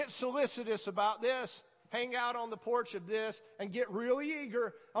 get solicitous about this. Hang out on the porch of this and get really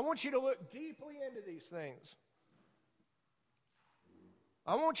eager. I want you to look deeply into these things.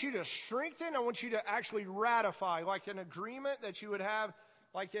 I want you to strengthen. I want you to actually ratify, like an agreement that you would have,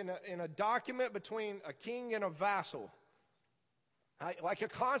 like in a document between a king and a vassal, like a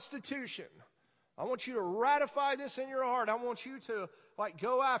constitution. I want you to ratify this in your heart. I want you to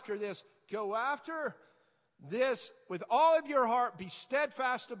go after this. Go after this with all of your heart. Be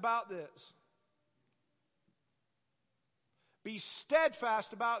steadfast about this. Be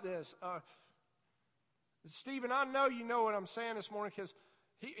steadfast about this. Stephen, I know you know what I'm saying this morning because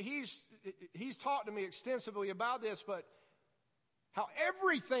he's talked to me extensively about this, but how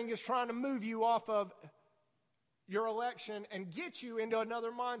everything is trying to move you off of your election and get you into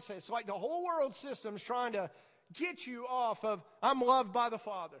another mindset. It's like the whole world system is trying to get you off of, I'm loved by the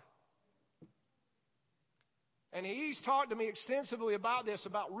Father. And he's talked to me extensively about this,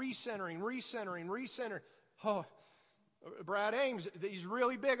 about recentering. Oh, Brad Ames, he's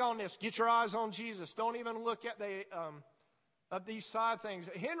really big on this. Get your eyes on Jesus. Don't even look at of these side things.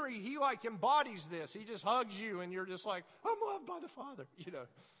 Henry, he embodies this. He just hugs you and you're just like, I'm loved by the Father,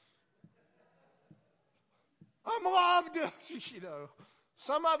 I'm loved,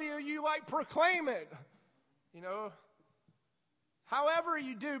 Some of you proclaim it, However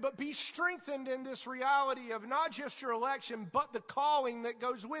you do, but be strengthened in this reality of not just your election, but the calling that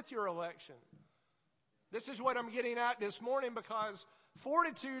goes with your election. This is what I'm getting at this morning because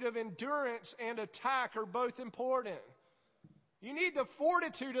fortitude of endurance and attack are both important. You need the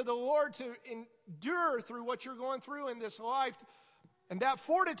fortitude of the Lord to endure through what you're going through in this life And that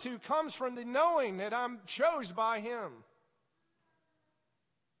fortitude comes from the knowing that I'm chosen by Him.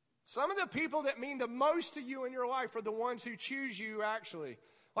 Some of the people that mean the most to you in your life are the ones who choose you actually.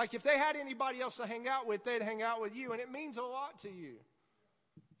 Like if they had anybody else to hang out with, they'd hang out with you, and it means a lot to you.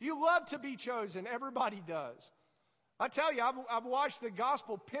 You love to be chosen. Everybody does. I tell you, I've watched the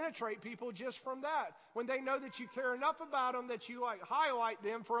gospel penetrate people just from that. When they know that you care enough about them that you like highlight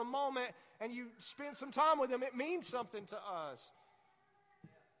them for a moment and you spend some time with them, it means something to us.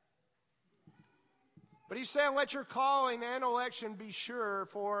 But he's saying, let your calling and election be sure,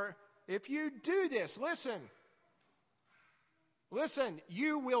 for if you do this, listen,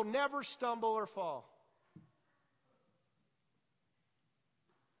 you will never stumble or fall.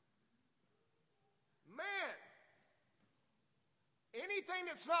 Man, anything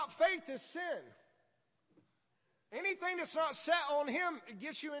that's not faith is sin. Anything that's not set on Him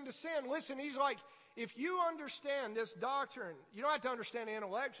gets you into sin. Listen, he's like, if you understand this doctrine, you don't have to understand it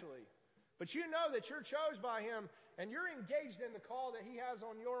intellectually, but you know that you're chosen by Him and you're engaged in the call that He has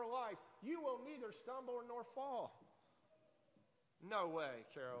on your life, you will neither stumble nor fall. No way,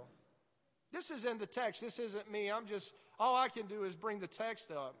 Carol. This is in the text. This isn't me. All I can do is bring the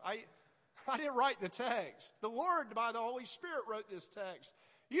text up. I didn't write the text. The Lord, by the Holy Spirit, wrote this text.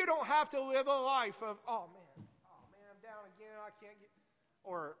 You don't have to live a life of, oh man, I'm down again, I can't get,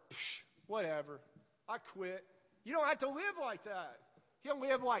 or whatever, I quit. You don't have to live like that. You can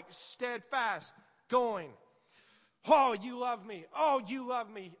live like steadfast, going, oh, you love me. Oh, you love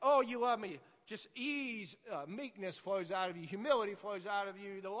me. Oh, you love me. Just ease, meekness flows out of you. Humility flows out of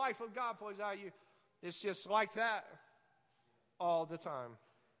you. The life of God flows out of you. It's just like that all the time.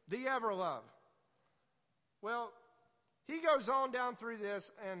 Do you ever love? Well, he goes on down through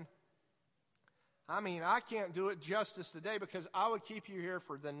this, and I can't do it justice today because I would keep you here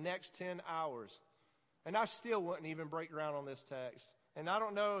for the next 10 hours. And I still wouldn't even break ground on this text. And I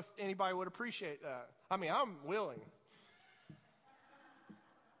don't know if anybody would appreciate that. I'm willing.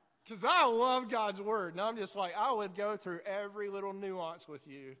 Because I love God's Word. And I'm just like, I would go through every little nuance with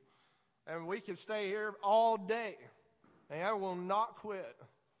you. And we could stay here all day. And I will not quit.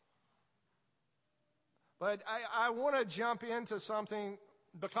 But I want to jump into something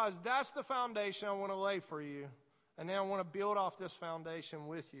because that's the foundation I want to lay for you. And then I want to build off this foundation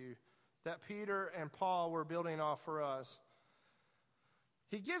with you that Peter and Paul were building off for us.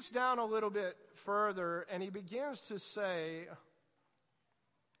 He gets down a little bit further and he begins to say,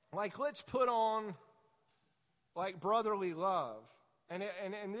 like, let's put on, like, brotherly love. And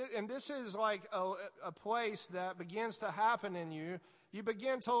this is like a place that begins to happen in you. You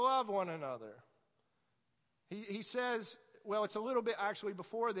begin to love one another. He says, well, it's a little bit actually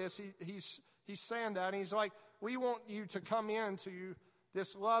before this. He's saying that. And he's like, we want you to come into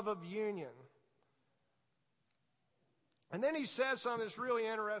this love of union. And then he says something that's really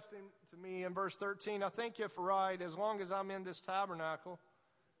interesting to me in verse 13. I think if right, as long as I'm in this tabernacle,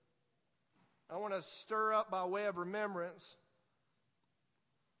 I want to stir up by way of remembrance.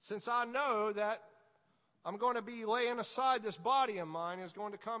 Since I know that I'm going to be laying aside this body of mine is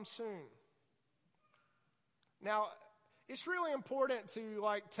going to come soon. Now, it's really important to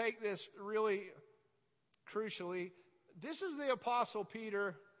take this really crucially. This is the Apostle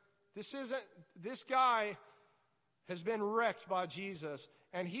Peter. This guy has been wrecked by Jesus,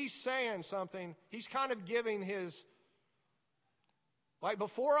 and he's saying something. He's kind of giving his,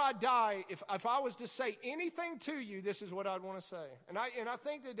 before I die, if I was to say anything to you, this is what I'd want to say. And I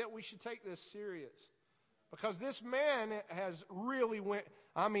think that we should take this serious. Because this man has really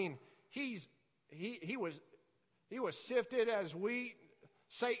he was sifted as wheat.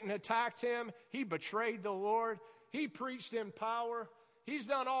 Satan attacked him. He betrayed the Lord. He preached in power. He's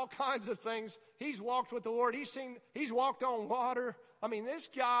done all kinds of things. He's walked with the Lord. He's walked on water. This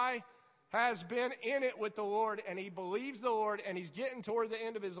guy has been in it with the Lord, and he believes the Lord, and he's getting toward the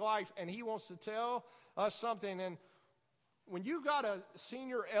end of his life, and he wants to tell us something. And when you got a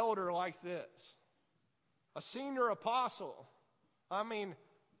senior elder like this, a senior apostle,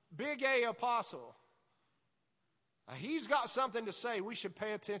 big A apostle, he's got something to say. We should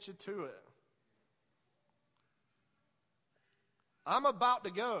pay attention to it. I'm about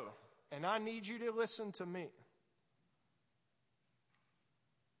to go, and I need you to listen to me.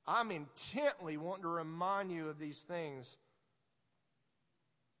 I'm intently wanting to remind you of these things.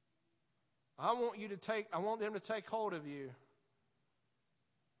 I want them to take hold of you.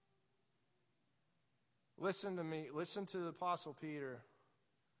 Listen to me. Listen to the Apostle Peter.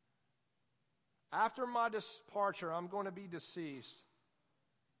 After my departure, I'm going to be deceased.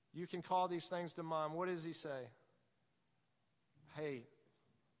 You can call these things to mind. What does he say? Hey,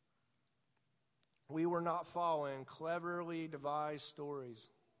 we were not following cleverly devised stories.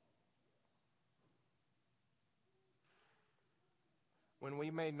 When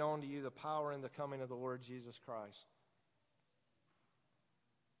we made known to you the power and the coming of the Lord Jesus Christ.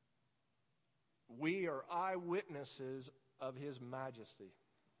 We are eyewitnesses of his majesty.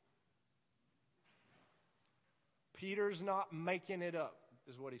 Peter's not making it up,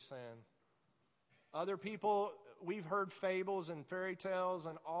 is what he's saying. Other people, we've heard fables and fairy tales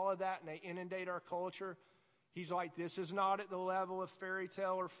and all of that, and they inundate our culture. He's like, this is not at the level of fairy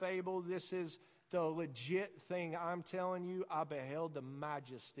tale or fable. This is the legit thing. I'm telling you, I beheld the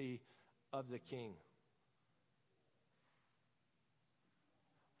majesty of the King.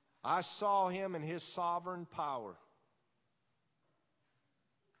 I saw him in his sovereign power.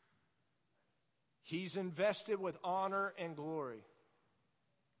 He's invested with honor and glory.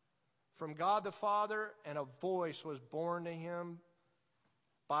 From God the Father, and a voice was borne to him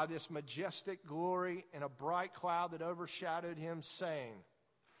by this majestic glory in a bright cloud that overshadowed him, saying,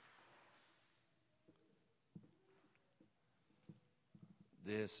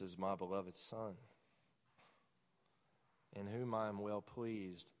 "This is my beloved Son, in whom I am well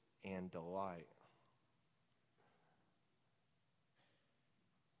pleased and delight."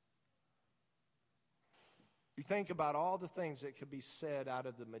 You think about all the things that could be said out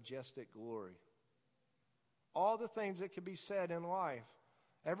of the majestic glory. All the things that could be said in life.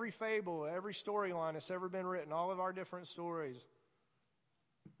 Every fable, every storyline that's ever been written, all of our different stories.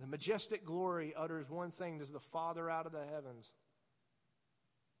 The majestic glory utters one thing: there's the Father out of the heavens.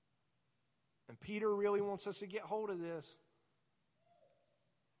 And Peter really wants us to get hold of this.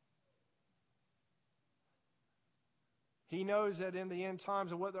 He knows that in the end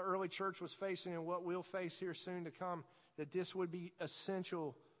times of what the early church was facing and what we'll face here soon to come, that this would be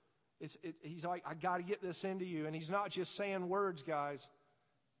essential. He's like, I got to get this into you. And he's not just saying words, guys.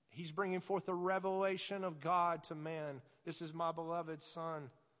 He's bringing forth the revelation of God to man. This is my beloved Son.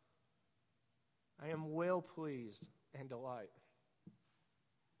 I am well pleased and delight.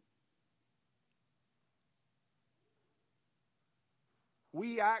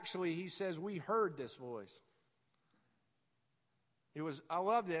 We actually, he says, we heard this voice. I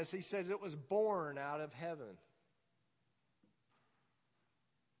love this. He says it was born out of heaven.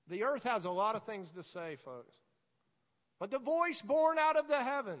 The earth has a lot of things to say, folks. But the voice born out of the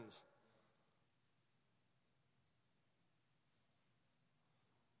heavens.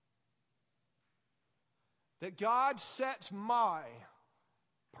 That God sets my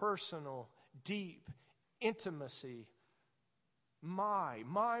personal, deep intimacy, my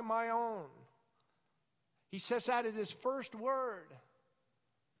own. He sets out at his first word.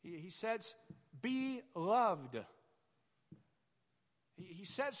 He sets, be loved. He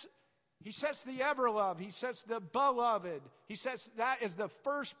sets the ever loved. He sets the beloved. He sets that as the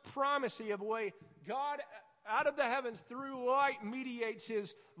first primacy of the way God out of the heavens through light mediates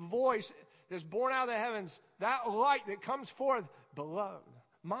his voice that's born out of the heavens. That light that comes forth, beloved.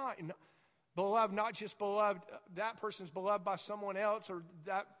 Mine. Beloved, not just beloved. That person's beloved by someone else or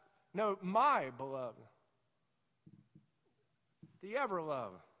that. No, my beloved. The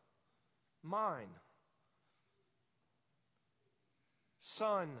ever-love, mine,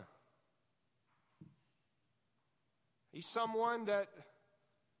 Son. He's someone that,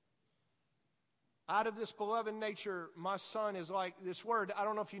 out of this beloved nature, my Son is like this word. I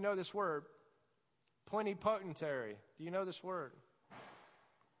don't know if you know this word, plenipotentiary. Do you know this word?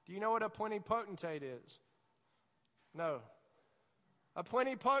 Do you know what a plenipotentate is? No. A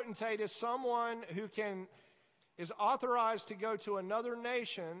plenipotentate is someone who is authorized to go to another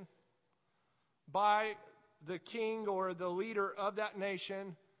nation by the king or the leader of that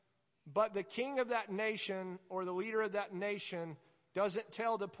nation, but the king of that nation or the leader of that nation doesn't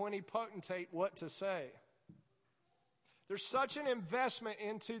tell the plenipotentate what to say. There's such an investment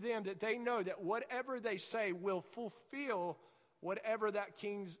into them that they know that whatever they say will fulfill whatever that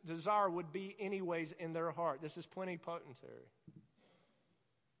king's desire would be anyways in their heart. This is plenipotentiary.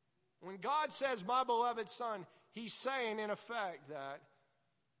 When God says, my beloved Son, he's saying, in effect, that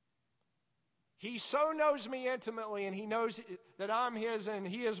he so knows me intimately and he knows that I'm his and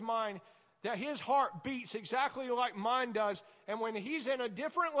he is mine, that his heart beats exactly like mine does. And when he's in a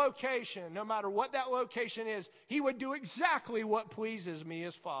different location, no matter what that location is, he would do exactly what pleases me,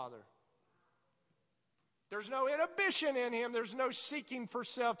 his Father. There's no inhibition in him. There's no seeking for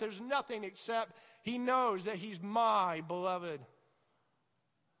self. There's nothing except he knows that he's my beloved.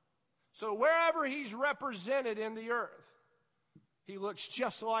 So wherever he's represented in the earth, he looks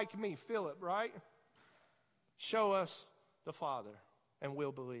just like me. Philip, right? Show us the Father, and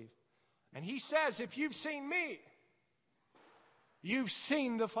we'll believe. And he says, if you've seen me, you've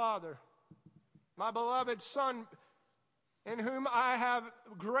seen the Father. my beloved Son, in whom I have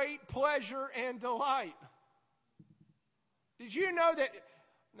great pleasure and delight. Did you know that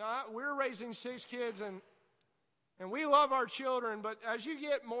we're raising 6 kids and we love our children, but as you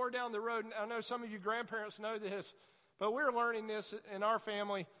get more down the road, and I know some of you grandparents know this, but we're learning this in our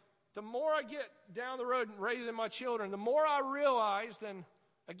family, the more I get down the road and raising my children, the more I realized, and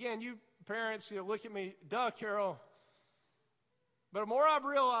again, you parents, you look at me, duh, Carol, but the more I've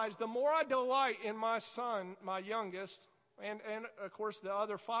realized, the more I delight in my son, my youngest, and of course the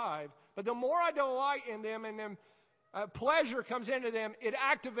other 5, but the more I delight in them and them, pleasure comes into them, it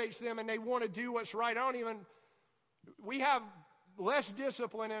activates them and they want to do what's right. We have less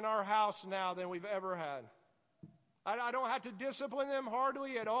discipline in our house now than we've ever had. I don't have to discipline them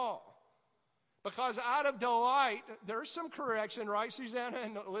hardly at all. Because out of delight, there's some correction, right, Susanna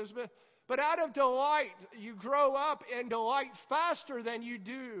and Elizabeth? But out of delight, you grow up and delight faster than you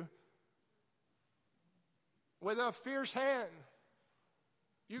do with a fierce hand.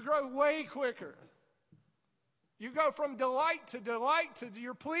 You grow way quicker. You go from delight to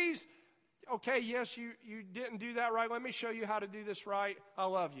you're pleased. Okay, yes, you didn't do that right. Let me show you how to do this right. I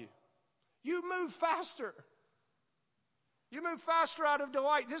love you. You move faster. You move faster out of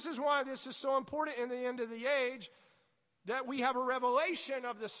delight. This is why this is so important in the end of the age, that we have a revelation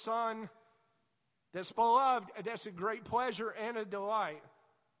of the Son that's beloved, that's a great pleasure and a delight.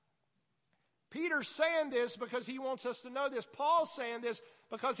 Peter's saying this because he wants us to know this. Paul's saying this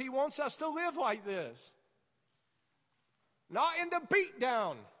because he wants us to live like this. Not in the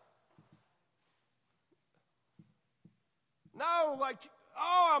beatdown. No, like,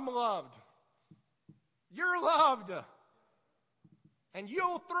 oh, I'm loved. You're loved. And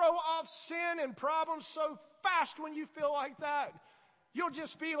you'll throw off sin and problems so fast when you feel like that. You'll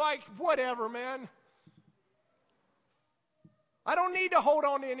just be like, whatever, man. I don't need to hold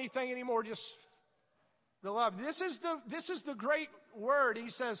on to anything anymore, just the love. This is the great word. He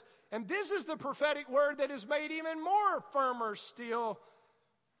says, and this is the prophetic word that is made even more firmer still.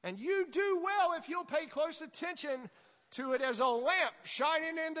 And you do well if you'll pay close attention to it as a lamp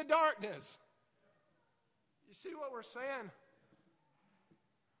shining in the darkness. You see what we're saying?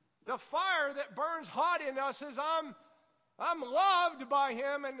 The fire that burns hot in us is I'm loved by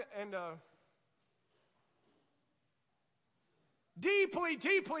him and deeply,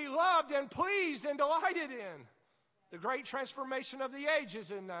 deeply loved and pleased and delighted in. The great transformation of the ages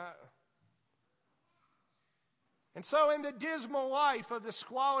in that. And so in the dismal life of the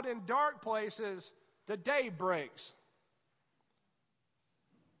squalid and dark places, the day breaks.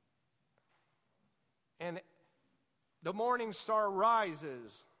 And the morning star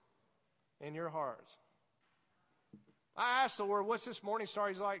rises in your hearts. I asked the Lord, what's this morning star?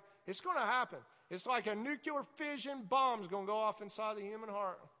 He's like, it's going to happen. It's like a nuclear fission bomb's going to go off inside the human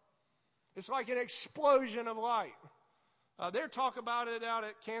heart. It's like an explosion of light. They're talking about it out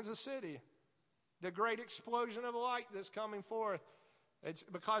at Kansas City. The great explosion of light that's coming forth. It's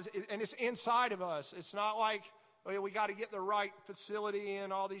because, and it's inside of us. It's not like, well, we got to get the right facility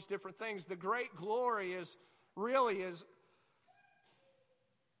and all these different things. The great glory is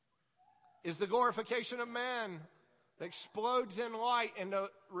the glorification of man that explodes in light and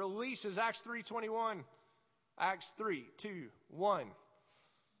releases Acts 3:21. Acts 3, 2, 1.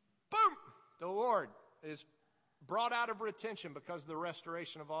 Boom! The Lord is brought out of retention because of the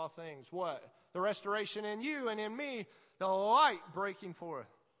restoration of all things. What? The restoration in you and in me, the light breaking forth.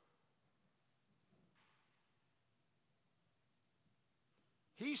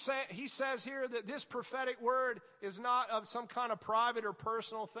 He says here that this prophetic word is not of some kind of private or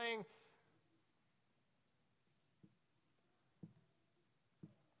personal thing.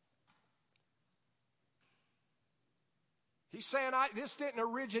 He's saying, this didn't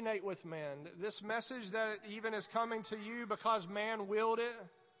originate with man. This message that even is coming to you because man willed it.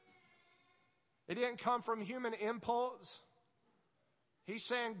 It didn't come from human impulse. He's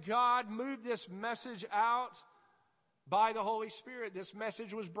saying God moved this message out by the Holy Spirit. This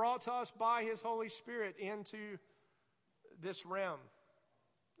message was brought to us by His Holy Spirit into this realm.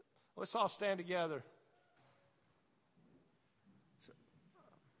 Let's all stand together.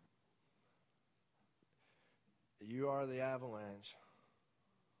 You are the avalanche.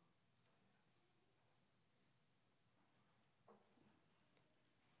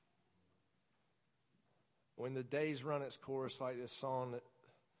 When the days run its course, like this song that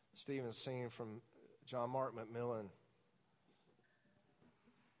Stephen's singing from John Mark McMillan,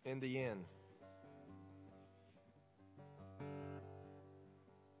 in the end,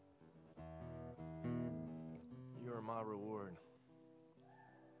 you are my reward.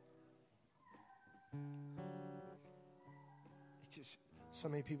 So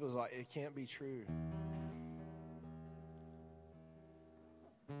many people's like, it can't be true.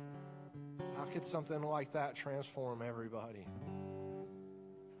 How could something like that transform everybody?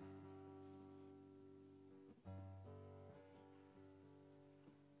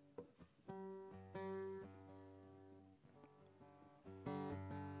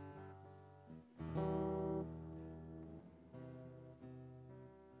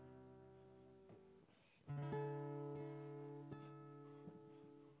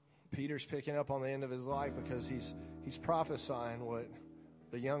 Peter's picking up on the end of his life because he's prophesying what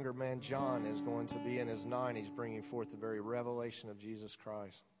the younger man John is going to be in his 90s, bringing forth the very revelation of Jesus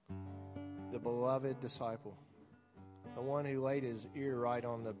Christ, the beloved disciple, the one who laid his ear right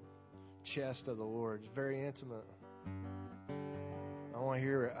on the chest of the Lord. It's very intimate. I want to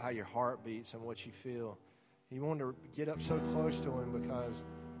hear how your heart beats and what you feel. You want to get up so close to him because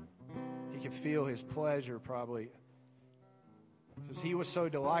he could feel his pleasure probably. Because he was so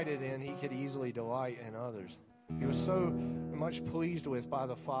delighted in, he could easily delight in others. He was so much pleased with by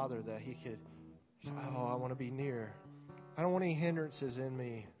the Father that he could say, oh, I want to be near. I don't want any hindrances in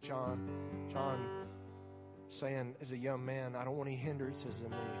me, John saying as a young man, I don't want any hindrances in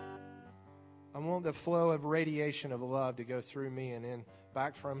me. I want the flow of radiation of love to go through me and in,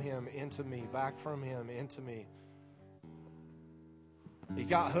 back from him into me, back from him into me. He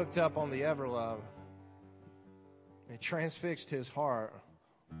got hooked up on the Everlove. It transfixed his heart.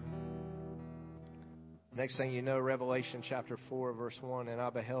 Next thing you know, Revelation chapter 4, verse 1, and I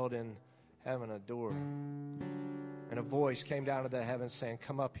beheld in heaven a door. And a voice came down to the heavens saying,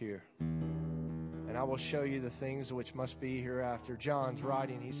 come up here, and I will show you the things which must be hereafter. John's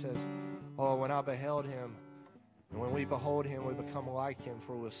writing, he says, oh, when I beheld him, and when we behold him, we become like him,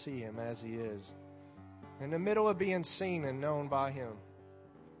 for we'll see him as he is. In the middle of being seen and known by him,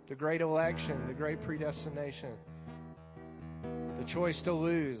 the great election, the great predestination, the choice to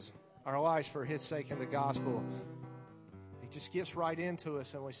lose our lives for his sake and the gospel. He just gets right into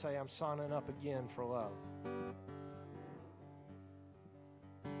us and we say, I'm signing up again for love.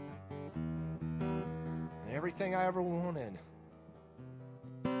 And everything I ever wanted.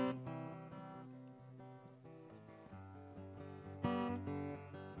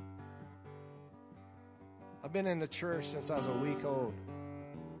 I've been in the church since I was a week old.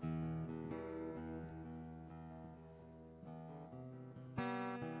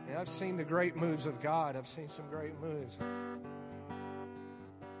 I've seen the great moves of God. I've seen some great moves.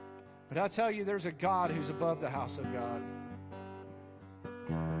 But I tell you, there's a God who's above the house of God.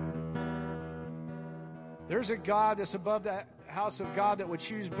 There's a God that's above the house of God that would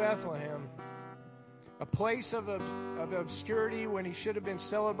choose Bethlehem, a place of obscurity when he should have been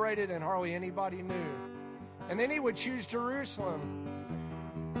celebrated and hardly anybody knew. And then he would choose Jerusalem,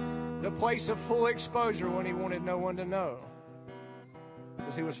 the place of full exposure when he wanted no one to know,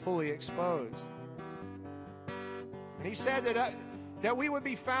 because he was fully exposed. And he said that we would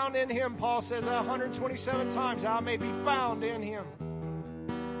be found in him. Paul says 127 times, I may be found in him.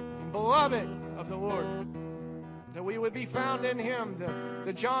 And beloved of the Lord, that we would be found in him.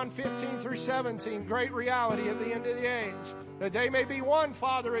 The John 15 through 17, great reality at the end of the age, that they may be one,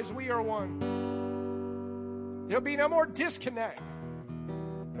 Father, as we are one. There'll be no more disconnect.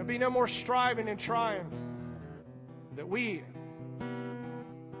 There'll be no more striving and trying. That we,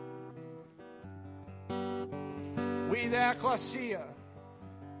 the ecclesia,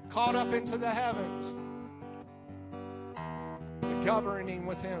 caught up into the heavens, governing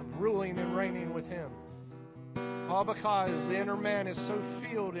with him, ruling and reigning with him. All because the inner man is so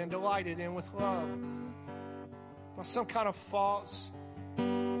filled and delighted in with love. Not some kind of false,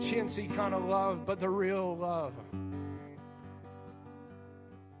 chintzy kind of love, but the real love.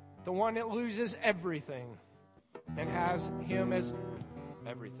 The one that loses everything and has him as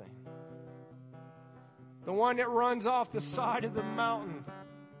everything. The one that runs off the side of the mountain,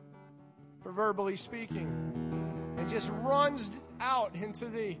 proverbially speaking, and just runs out into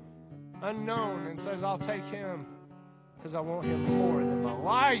the unknown and says, I'll take him because I want him more than my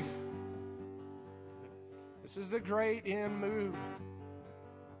life. This is the great end move.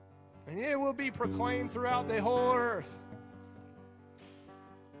 And it will be proclaimed throughout the whole earth.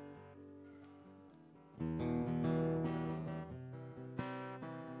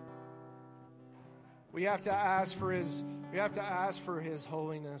 We have to ask for his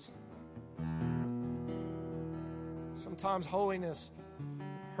holiness. Sometimes holiness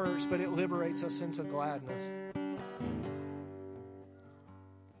hurts, but it liberates us into gladness.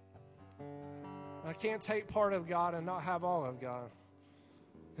 I can't take part of God and not have all of God,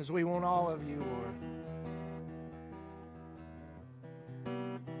 because we want all of you, Lord.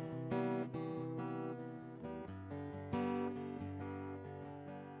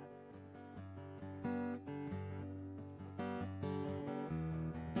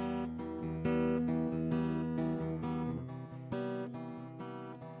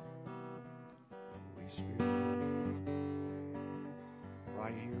 Spirit.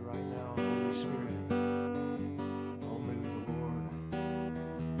 Right here, right now, Holy Spirit. Oh, move, Lord.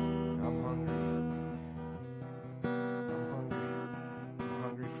 I'm hungry. I'm hungry. I'm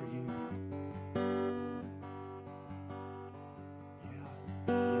hungry for you. Yeah.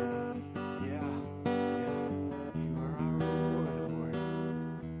 Yeah. You are our reward, Lord.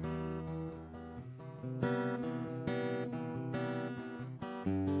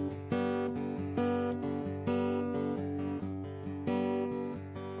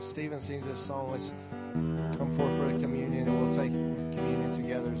 Stephen sings this song. Let's come forth for the communion, and we'll take communion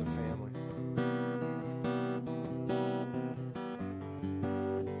together as a family.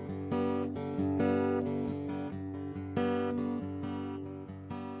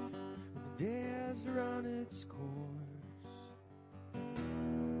 The day has run its course.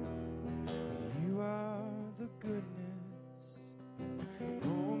 You are the goodness.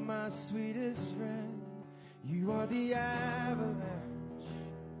 Oh, my sweetest friend. You are the avalanche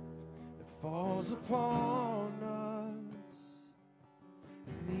falls upon us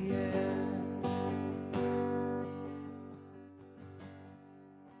in the end.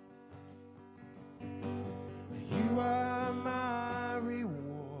 You are my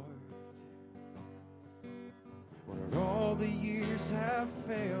reward where all the years have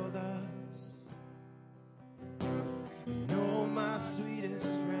failed us. And oh, my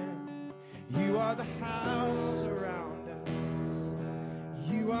sweetest friend, you are the house around us.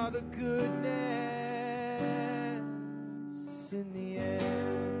 You are the goodness in the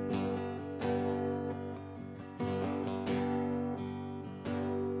end.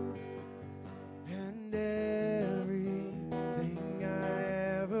 And everything I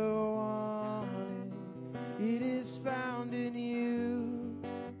ever wanted, it is found in you.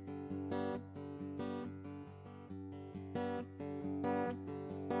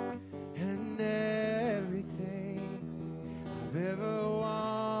 And everything I've ever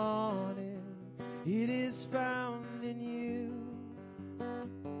wanted, it is found in you.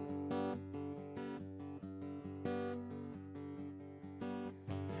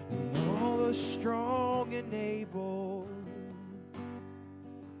 And all the strong and able,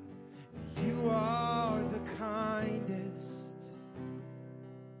 you are the kindest.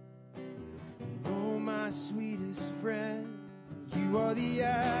 And oh, my sweetest friend, you are the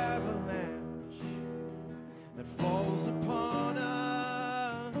avalanche that falls upon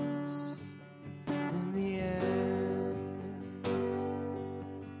us in the end.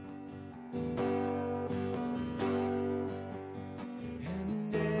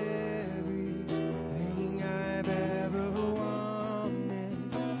 And everything I've ever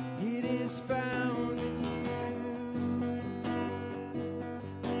wanted, it is found in you.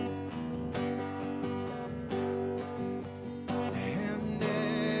 And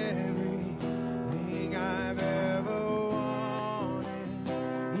everything I've ever wanted,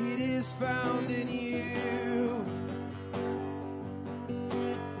 it is found in you.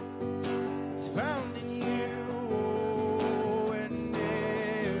 It's found in you. Oh, and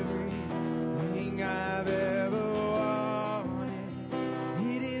everything I've ever wanted,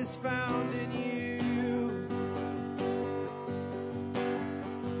 it is found in you.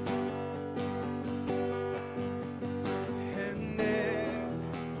 And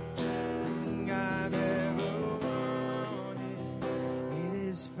everything I've ever wanted, it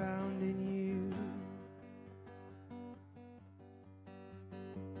is found in you.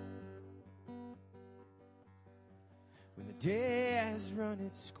 When the day has run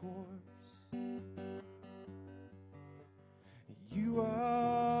its course, you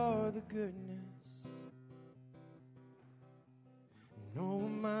are the goodness. And oh,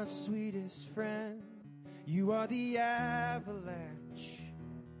 my sweetest friend, you are the avalanche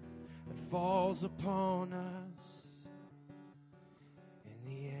that falls upon us in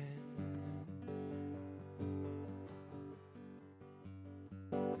the end.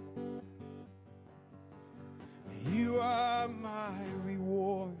 You are my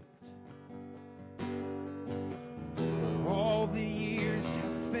reward. All the years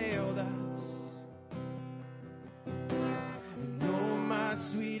have failed us. And oh, my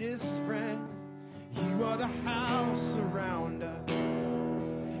sweetest friend, you are the house around us.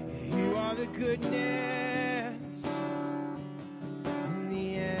 You are the goodness in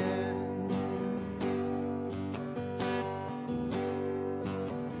the end.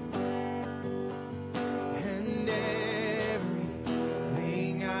 And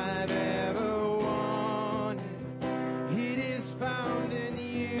everything I've ever wanted, it is found in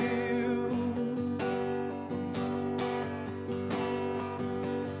you.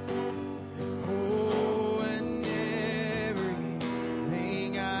 Oh, and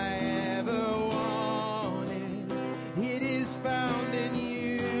everything I ever wanted,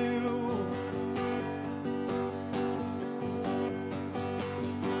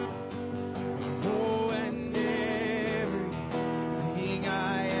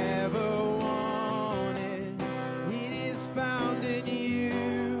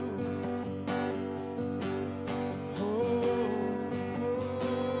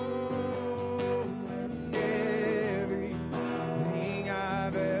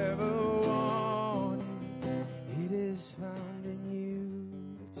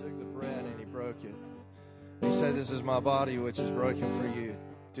 said, "This is my body, which is broken for you.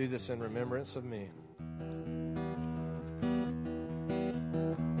 Do this in remembrance of me."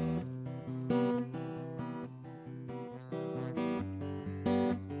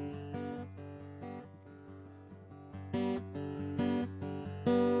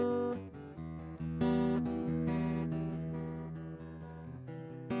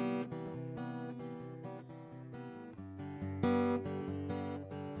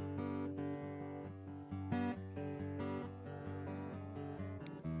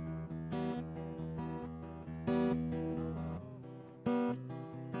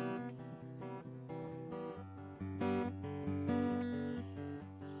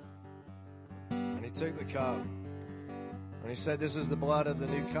 And he took the cup, and he said, "This is the blood of the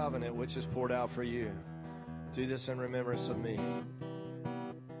new covenant, which is poured out for you. Do this in remembrance of me."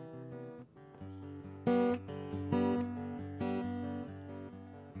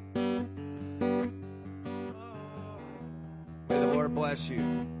 May the Lord bless you.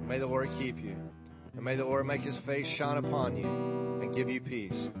 May the Lord keep you. And may the Lord make his face shine upon you and give you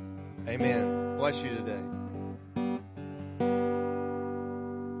peace. Amen. Bless you today.